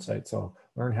Vault Learn site. So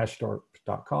learn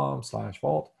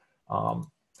HashiCorp.com/Vault.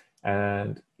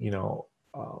 And, you know,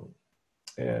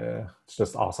 it's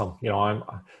just awesome. You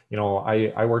know,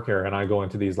 I work here and I go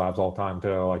into these labs all the time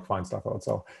to like find stuff out.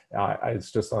 So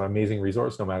it's just an amazing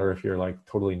resource, no matter if you're like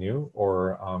totally new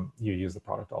or you use the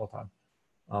product all the time.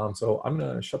 So I'm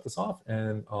going to shut this off,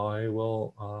 and I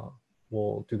will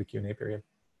we'll do the Q&A period.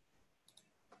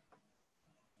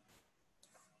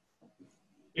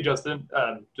 Hey, Justin,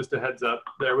 just a heads up,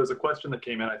 there was a question that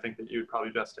came in, I think that you would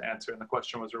probably best to answer. And the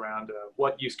question was around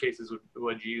what use cases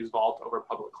would you use Vault over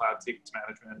public cloud secrets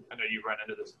management? I know you've run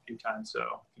into this a few times, so if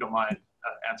you don't mind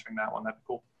answering that one, that'd be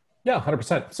cool. Yeah,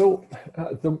 100%. So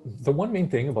the one main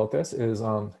thing about this is,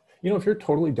 you know, if you're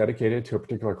totally dedicated to a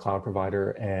particular cloud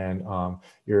provider and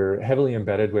you're heavily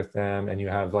embedded with them and you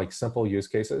have like simple use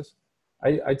cases,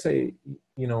 I'd say,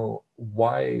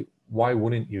 why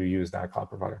wouldn't you use that cloud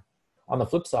provider? On the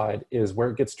flip side is where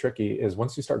it gets tricky is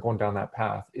once you start going down that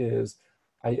path is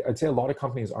I'd say a lot of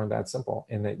companies aren't that simple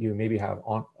in that you maybe have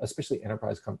especially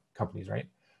enterprise companies, right?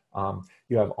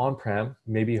 You have on-prem,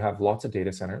 maybe you have lots of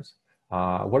data centers.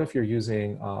 What if you're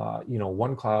using,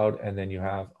 one cloud and then you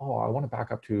have, I want to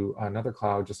back up to another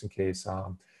cloud just in case,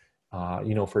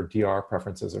 for DR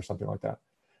preferences or something like that.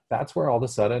 That's where all of a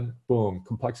sudden, boom,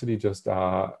 complexity just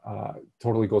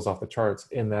totally goes off the charts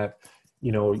in that,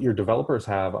 your developers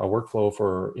have a workflow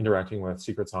for interacting with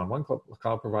secrets on one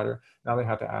cloud provider. Now they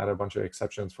have to add a bunch of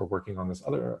exceptions for working on this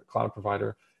other cloud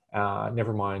provider.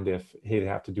 Never mind if, hey, they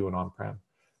have to do it on-prem.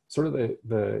 Sort of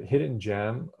the hidden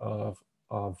gem of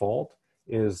Vault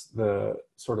is the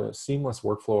sort of seamless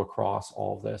workflow across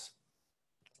all of this.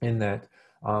 In that,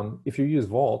 if you use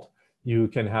Vault, you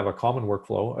can have a common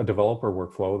workflow, a developer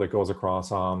workflow that goes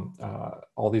across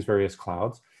all these various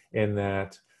clouds. In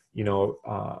that,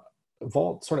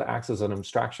 Vault sort of acts as an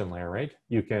abstraction layer, right?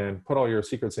 You can put all your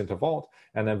secrets into Vault,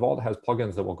 and then Vault has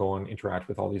plugins that will go and interact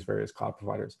with all these various cloud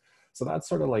providers. So that's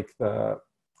sort of like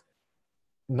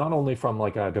not only from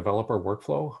like a developer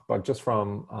workflow, but just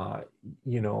from,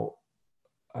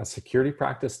 a security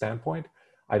practice standpoint.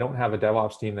 I don't have a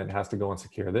DevOps team that has to go and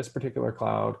secure this particular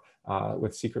cloud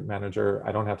with Secret Manager.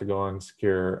 I don't have to go and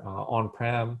secure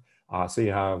on-prem. So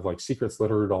you have like secrets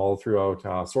littered all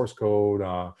throughout source code,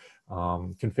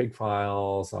 config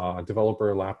files,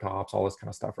 developer laptops, all this kind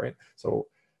of stuff, right? So,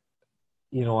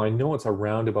 I know it's a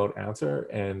roundabout answer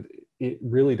and it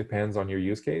really depends on your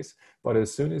use case, but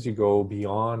as soon as you go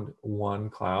beyond one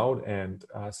cloud and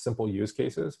simple use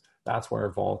cases, that's where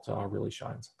Vault really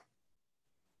shines.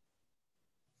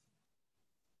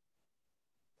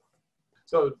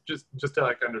 So just to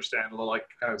like understand a little, like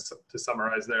kind of to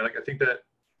summarize there, like I think that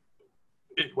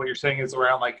what you're saying is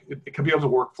around like it could be a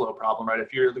workflow problem, right?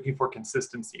 If you're looking for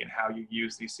consistency in how you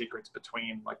use these secrets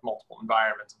between like multiple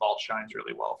environments, Vault shines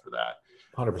really well for that.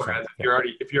 100%. Whereas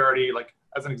if you're already like,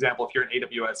 as an example, if you're an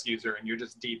AWS user and you're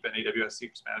just deep in AWS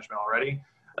secrets management already,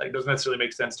 like it doesn't necessarily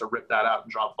make sense to rip that out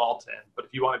and drop Vault in. But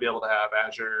if you want to be able to have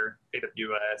Azure,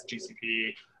 AWS,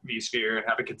 GCP, vSphere, and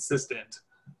have a consistent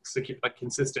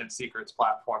secrets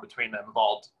platform between them,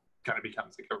 Vault kind of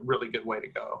becomes like a really good way to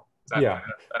go. Is that,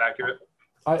 that accurate?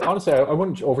 Honestly, I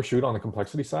wouldn't overshoot on the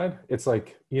complexity side. It's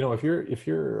like, if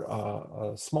you're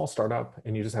a small startup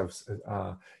and you just have,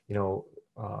 a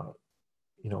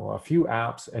few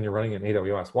apps and you're running in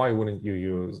AWS, why wouldn't you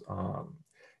use, the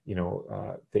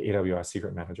AWS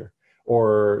Secret Manager?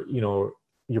 Or,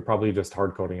 you're probably just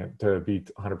hard coding it to be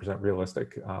 100%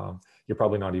 realistic. You're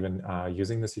probably not even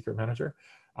using the Secret Manager.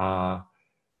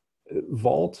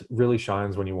 Vault really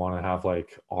shines when you want to have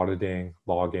like auditing,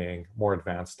 logging, more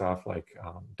advanced stuff like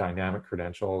dynamic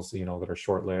credentials, that are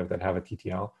short-lived, that have a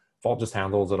TTL. Vault just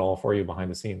handles it all for you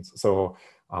behind the scenes. So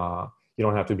you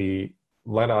don't have to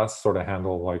let us sort of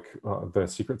handle like the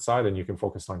secret side, and you can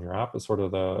focus on your app is sort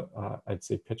of the, I'd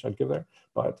say, pitch I'd give there.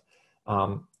 But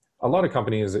a lot of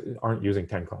companies aren't using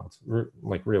 10 clouds,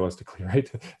 like realistically,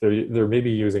 right? They're maybe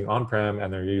using on-prem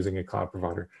and they're using a cloud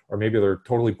provider, or maybe they're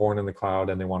totally born in the cloud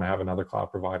and they want to have another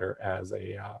cloud provider as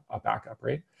a backup,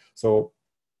 right? So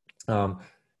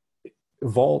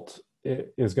Vault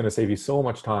is going to save you so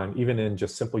much time, even in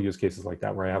just simple use cases like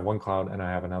that, where I have one cloud and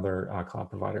I have another cloud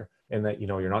provider, and that,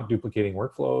 you're not duplicating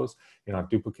workflows, you're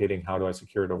not duplicating how do I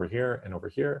secure it over here and over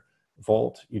here.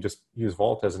 Vault, you just use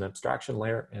Vault as an abstraction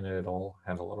layer and it'll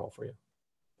handle it all for you.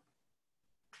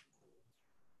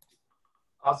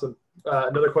 Awesome.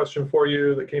 Another question for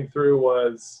you that came through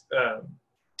was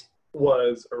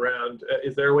around,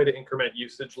 is there a way to increment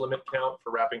usage limit count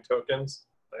for wrapping tokens?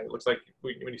 It looks like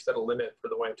when you set a limit for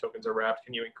the way tokens are wrapped,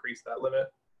 can you increase that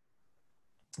limit?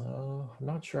 I'm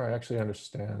not sure I actually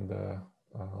understand the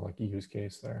like use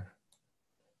case there.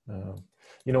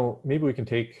 Maybe we can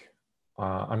take,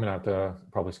 I'm gonna have to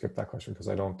probably skip that question because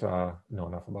I don't know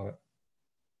enough about it.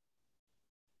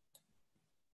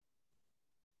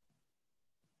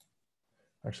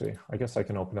 Actually, I guess I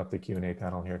can open up the Q&A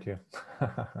panel here too.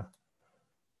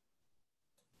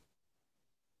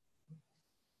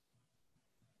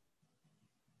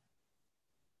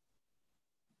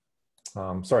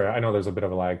 Sorry, I know there's a bit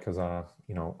of a lag because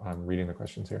I'm reading the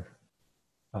questions here.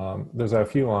 There's a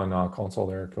few on console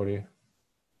there, Cody.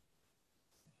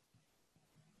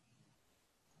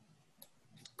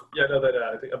 Yeah, no,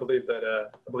 I believe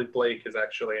Blake is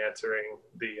actually answering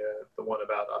the one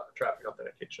about traffic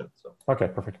authentication. So okay,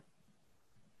 perfect.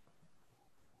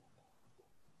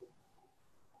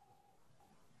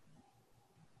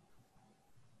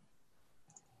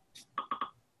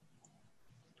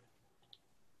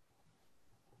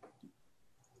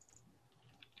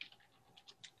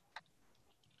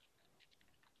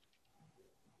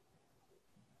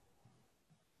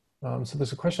 So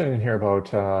there's a question in here about,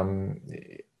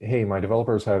 hey, my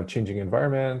developers have changing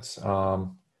environments. I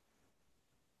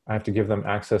have to give them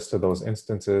access to those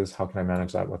instances. How can I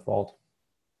manage that with Vault?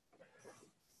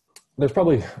 There's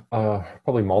probably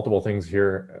multiple things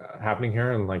here happening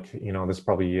here, and like, you know, this is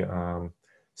probably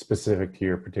specific to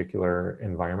your particular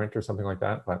environment or something like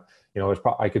that. But you know,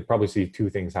 I could probably see two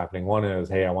things happening. One is,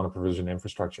 hey, I want to provision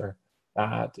infrastructure.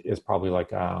 That is probably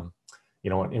like you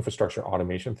know, an infrastructure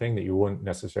automation thing that you wouldn't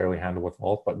necessarily handle with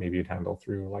Vault, but maybe you'd handle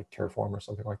through like Terraform or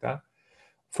something like that.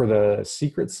 For the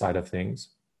secrets side of things,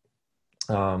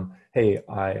 hey,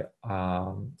 I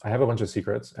have a bunch of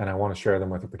secrets and I want to share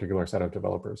them with a particular set of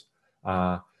developers.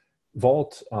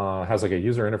 Vault has like a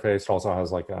user interface. It also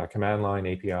has like a command line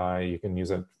API. You can use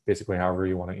it basically however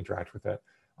you want to interact with it.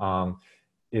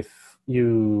 If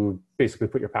you basically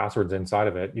put your passwords inside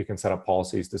of it, you can set up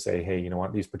policies to say, hey, you know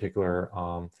what, these particular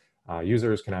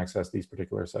users can access these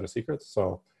particular set of secrets.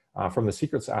 So from the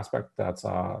secrets aspect, that's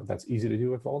easy to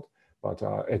do with Vault. But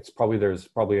there's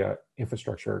probably an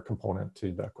infrastructure component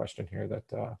to the question here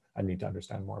that I need to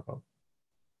understand more about.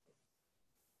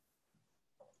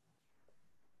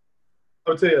 I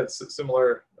would say it's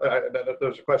similar.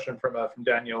 There's a question from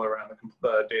Daniel around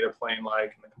the data plane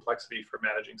like and the complexity for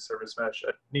managing service mesh.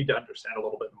 I need to understand a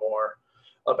little bit more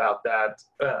about that,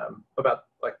 about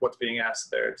like what's being asked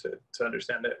there to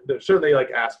understand that there's certainly like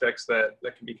aspects that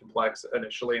can be complex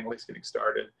initially and at least getting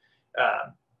started.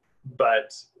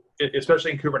 But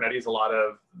especially in Kubernetes, a lot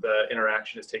of the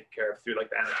interaction is taken care of through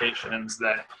like the annotations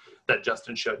that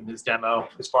Justin showed in his demo.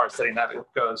 As far as setting that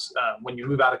goes, when you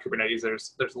move out of Kubernetes,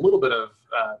 there's a little bit of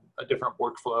a different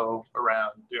workflow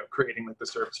around creating like the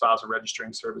service files or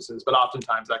registering services, but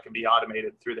oftentimes that can be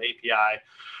automated through the API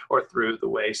or through the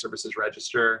way services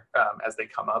register as they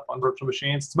come up on virtual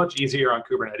machines. It's much easier on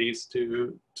Kubernetes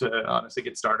to honestly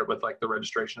get started with like the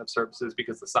registration of services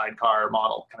because the sidecar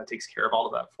model kind of takes care of all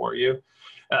of that for you.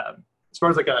 As far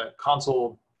as like a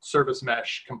console service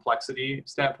mesh complexity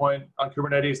standpoint on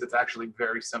Kubernetes, it's actually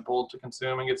very simple to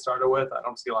consume and get started with. I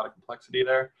don't see a lot of complexity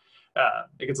there.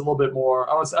 It gets a little bit more,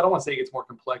 I don't want to say it gets more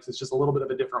complex, it's just a little bit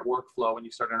of a different workflow when you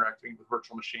start interacting with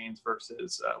virtual machines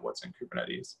versus what's in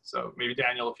Kubernetes. So maybe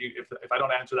Daniel, if I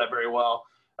don't answer that very well,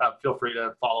 feel free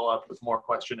to follow up with more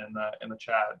question in the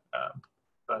chat,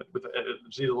 but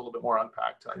just need a little bit more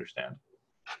unpacked to understand.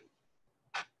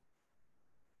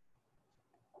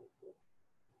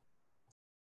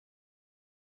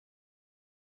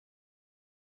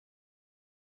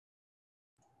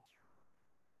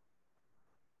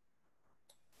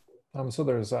 So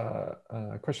there's a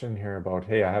question here about,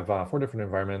 hey, I have 4 different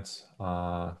environments,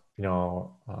 prod,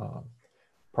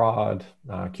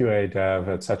 QA, dev,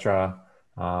 etc.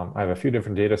 I have a few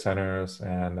different data centers,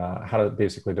 and how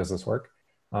basically does this work?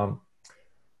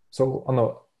 So on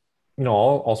the,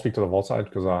 I'll speak to the Vault side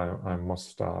because I'm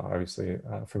most obviously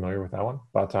familiar with that one.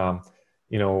 But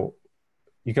you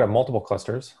could have multiple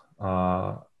clusters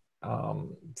for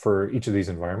each of these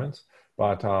environments,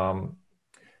 but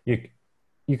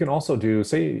you can also do,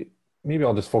 say, maybe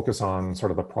I'll just focus on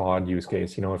sort of the prod use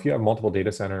case. If you have multiple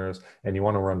data centers and you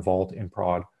want to run Vault in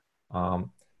prod, I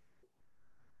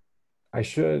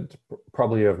should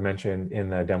probably have mentioned in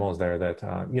the demos there that,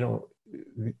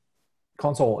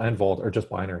 Consul and Vault are just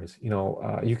binaries.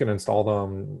 You can install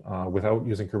them without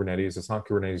using Kubernetes. It's not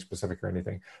Kubernetes specific or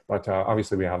anything, but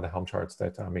obviously we have the Helm charts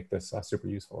that make this super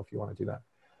useful if you want to do that.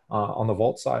 On the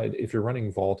Vault side, if you're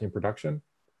running Vault in production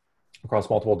across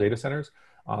multiple data centers,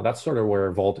 that's sort of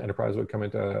where Vault Enterprise would come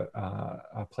into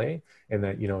play, in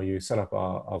that you set up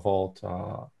a Vault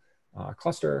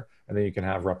cluster, and then you can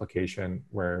have replication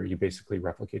where you basically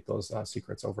replicate those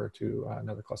secrets over to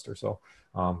another cluster. So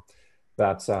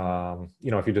that's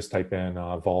if you just type in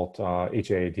Vault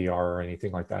HADR or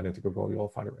anything like that into Google, you'll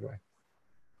find it right away.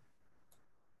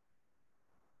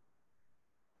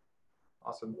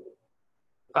 Awesome.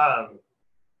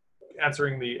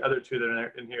 Answering the other two that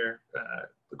are in here,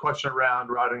 the question around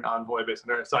routing Envoy based on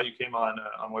there. I saw you came on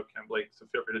webcam, Blake, so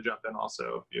feel free to jump in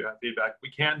also if you have feedback.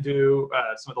 We can do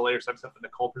some of the layer 7 stuff that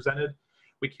Nicole presented.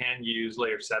 We can use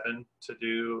layer 7 to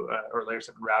do, or layer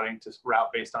 7 routing to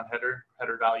route based on header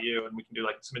value, and we can do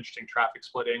like some interesting traffic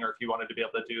splitting, or if you wanted to be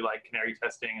able to do like canary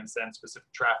testing and send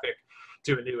specific traffic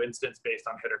to a new instance based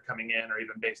on header coming in, or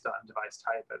even based on device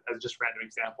type as just random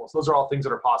examples. Those are all things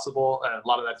that are possible, and a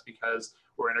lot of that's because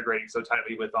we're integrating so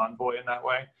tightly with Envoy in that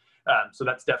way. So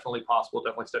that's definitely possible,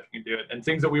 definitely stuff you can do it. And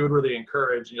things that we would really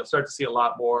encourage, and you'll start to see a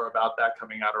lot more about that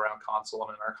coming out around Consul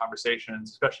and in our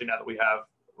conversations, especially now that we've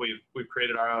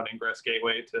created our own ingress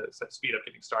gateway to speed up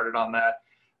getting started on that.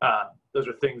 Those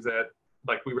are things that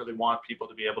like we really want people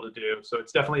to be able to do. So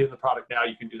it's definitely in the product now.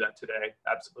 You can do that today.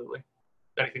 Absolutely.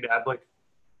 Anything to add, Blake?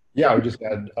 Yeah, I would just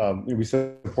add, we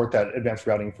support that advanced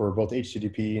routing for both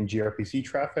HTTP and gRPC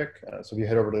traffic. So if you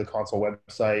head over to the Consul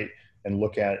website and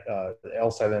look at the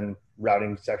L7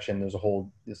 routing section, there's a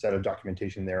whole set of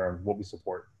documentation there on what we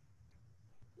support.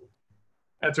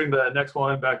 Answering the next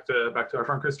one, back to our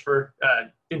friend Christopher.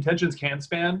 Intentions can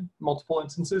span multiple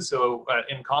instances. So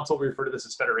in Consul, we refer to this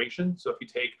as federation. So if you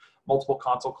take multiple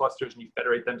Consul clusters and you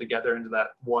federate them together into that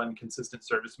one consistent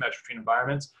service mesh between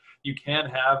environments, you can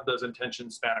have those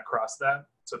intentions span across that.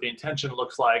 So the intention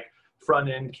looks like front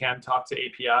end can talk to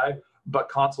API, but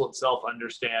Consul itself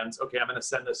understands, okay, I'm going to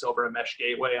send this over a mesh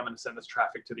gateway. I'm going to send this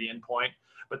traffic to the endpoint.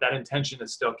 But that intention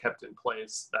is still kept in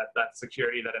place. That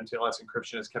security, that MTLS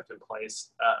encryption is kept in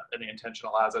place, and the intention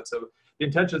allows it. So the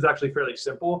intention is actually fairly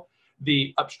simple.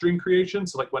 The upstream creation,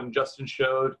 so like when Justin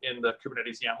showed in the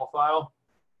Kubernetes YAML file,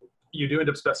 you do end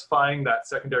up specifying that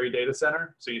secondary data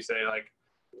center. So you say like,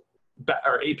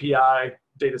 or API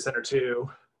data center 2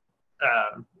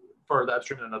 for the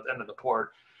upstream and then the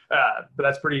port. But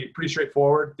that's pretty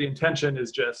straightforward. The intention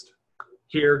is just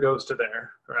here goes to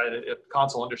there, right? If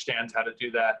Consul understands how to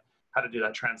do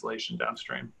that translation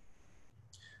downstream.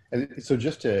 And so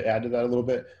just to add to that a little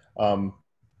bit, I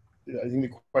think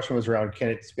the question was around, can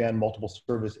it span multiple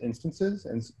service instances?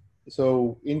 And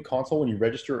so in Consul, when you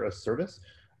register a service,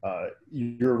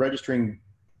 you're registering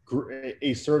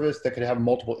a service that could have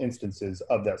multiple instances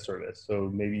of that service.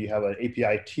 So maybe you have an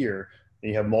API tier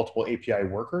and you have multiple API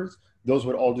workers. Those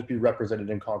would all just be represented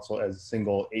in Consul as a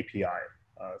single API.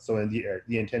 So in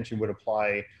the intention would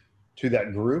apply to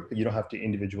that group. You don't have to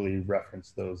individually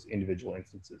reference those individual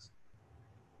instances.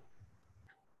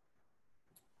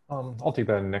 I'll take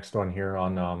the next one here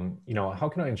on, you know, how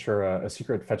can I ensure a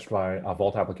secret fetched by a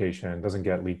Vault application doesn't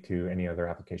get leaked to any other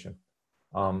application?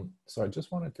 So I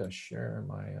just wanted to share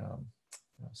my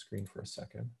screen for a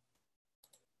second.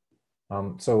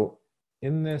 So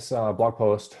in this blog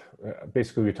post,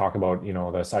 basically we talk about, you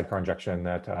know, the sidecar injection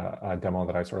that demo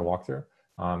that I sort of walked through.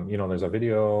 You know, there's a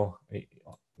video,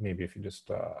 maybe if you just,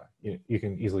 you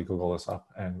can easily Google this up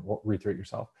and read through it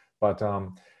yourself. But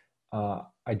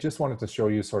I just wanted to show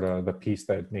you sort of the piece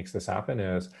that makes this happen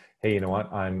is, hey, you know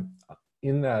what, I'm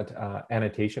in that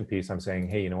annotation piece, I'm saying,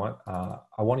 hey, you know what,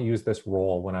 I want to use this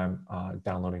role when I'm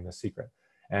downloading the secret.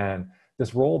 And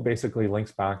this role basically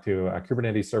links back to a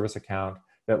Kubernetes service account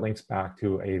that links back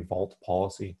to a Vault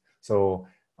policy. So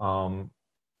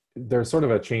there's sort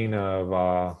of a chain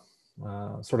of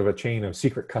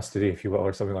secret custody, if you will,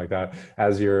 or something like that,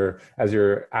 as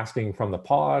you're asking from the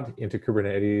pod into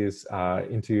Kubernetes,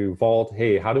 into Vault,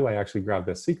 hey, how do I actually grab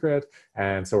this secret?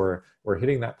 And so we're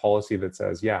hitting that policy that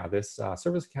says, yeah, this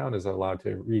service account is allowed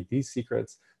to read these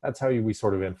secrets. That's how we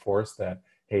sort of enforce that,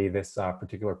 hey, this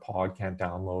particular pod can't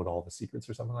download all the secrets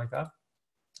or something like that.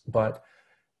 But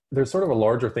there's sort of a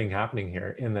larger thing happening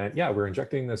here in that, yeah, we're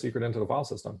injecting the secret into the file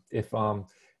system. If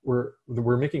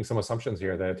we're making some assumptions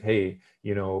here that, hey,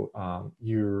 you know,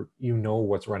 you know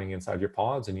what's running inside your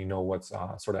pods and you know what's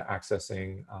sort of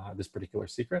accessing this particular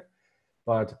secret.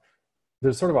 But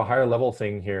there's sort of a higher level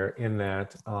thing here in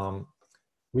that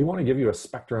we want to give you a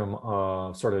spectrum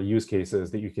of sort of use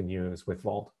cases that you can use with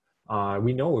Vault.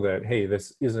 We know that, hey,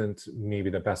 this isn't maybe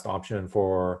the best option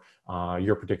for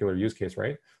your particular use case,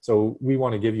 right? So we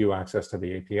want to give you access to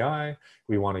the API.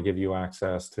 We want to give you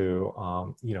access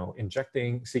to, you know,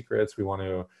 injecting secrets. We want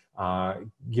to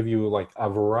give you like a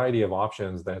variety of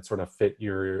options that sort of fit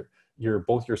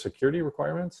both your security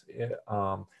requirements,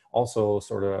 also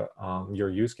sort of your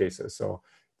use cases. So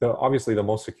obviously the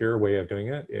most secure way of doing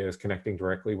it is connecting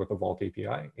directly with the Vault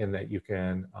API in that you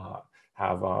can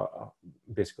have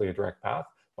basically a direct path.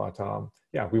 But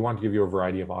yeah, we want to give you a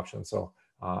variety of options. So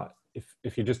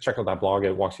if you just check out that blog,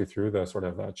 it walks you through the sort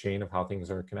of chain of how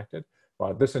things are connected.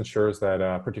 But this ensures that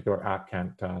a particular app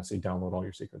can't say download all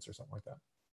your secrets or something like that.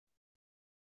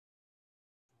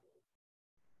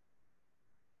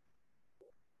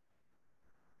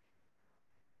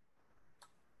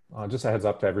 Just a heads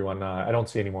up to everyone, I don't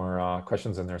see any more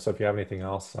questions in there. So if you have anything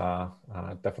else,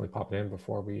 definitely pop it in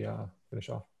before we finish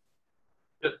off.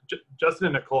 Justin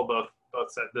and Nicole both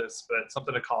said this, but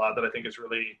something to call out that I think is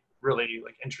really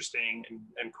like interesting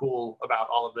and cool about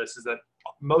all of this is that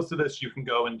most of this you can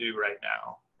go and do right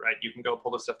now, right? You can go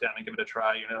pull this stuff down and give it a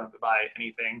try. You don't have to buy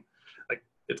anything. Like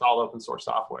it's all open source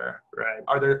software, right?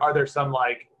 Are there some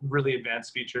like really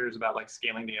advanced features about like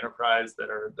scaling the enterprise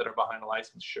that are behind a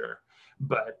license? Sure,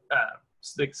 but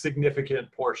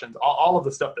significant portions, all of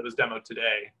the stuff that was demoed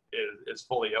today is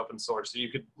fully open source. So you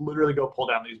could literally go pull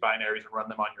down these binaries and run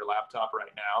them on your laptop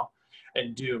right now.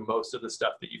 and do most of the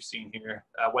stuff that you've seen here,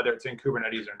 whether it's in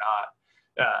Kubernetes or not.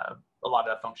 A lot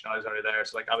of that functionality is already there.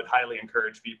 So like I would highly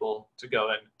encourage people to go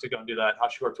and do that.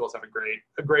 HashiCorp tools have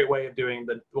a great way of doing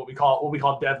what we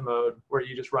call dev mode, where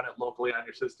you just run it locally on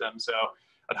your system. So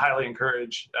I'd highly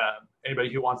encourage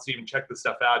anybody who wants to even check this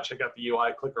stuff out, check out the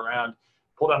UI, click around,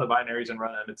 pull down the binaries and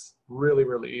run it. It's really,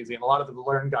 really easy. And a lot of the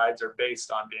Learn guides are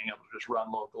based on being able to just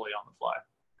run locally on the fly.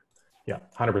 Yeah,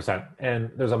 100%. And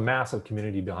there's a massive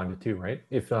community behind it too, right?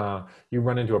 If you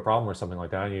run into a problem or something like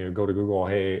that, and you go to Google,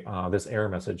 hey, this error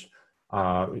message,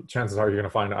 chances are you're going to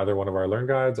find either one of our Learn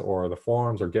guides or the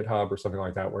forums or GitHub or something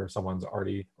like that where someone's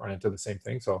already run into the same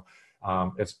thing. So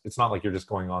it's not like you're just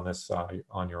going on this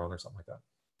on your own or something like that.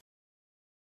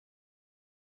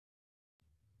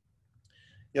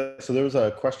 Yeah, so there was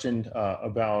a question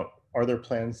about, are there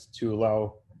plans to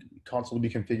allow Consul to be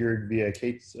configured via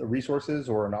Kate's resources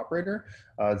or an operator?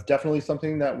 It's definitely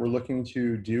something that we're looking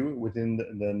to do within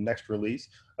the next release,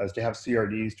 is to have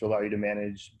CRDs to allow you to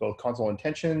manage both Consul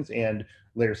intentions and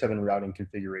layer 7 routing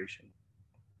configuration.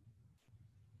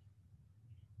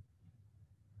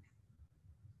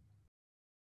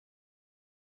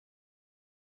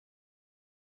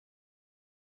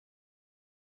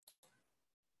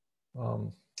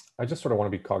 I just sort of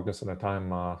want to be cognizant of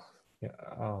time.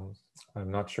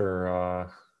 I'm not sure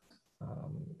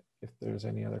if there's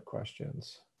any other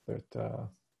questions, but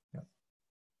yeah.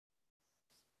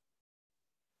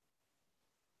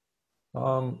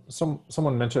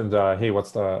 Someone mentioned, hey,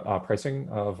 what's the pricing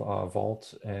of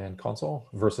Vault and Consul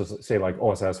versus, say, like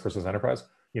OSS versus Enterprise?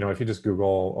 You know, if you just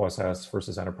Google OSS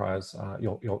versus Enterprise,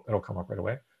 it'll come up right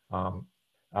away.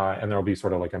 And there'll be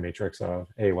sort of like a matrix of,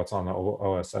 hey, what's on the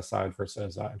OSS side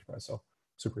versus Enterprise. So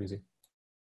super easy.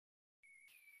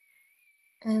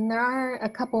 And there are a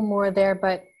couple more there,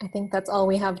 but I think that's all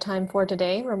we have time for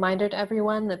today. Reminder to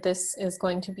everyone that this is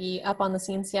going to be up on the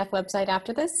CNCF website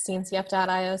after this,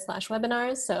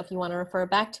 cncf.io/webinars. So if you want to refer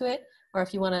back to it, or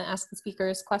if you want to ask the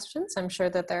speakers questions, I'm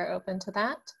sure that they're open to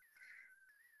that.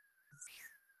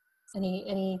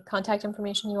 Any contact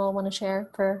information you all want to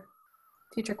share for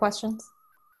future questions?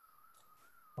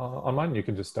 On mine, you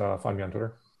can just find me on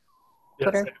Twitter.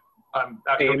 Yes, I'm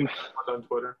active on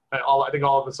Twitter. I think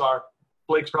all of us are.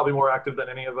 Blake's probably more active than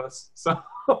any of us. So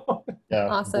yeah,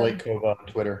 awesome. Blake Kova on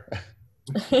Twitter.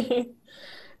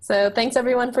 So thanks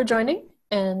everyone for joining,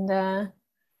 and I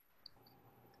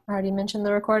already mentioned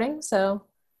the recording. So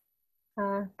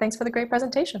thanks for the great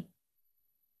presentation.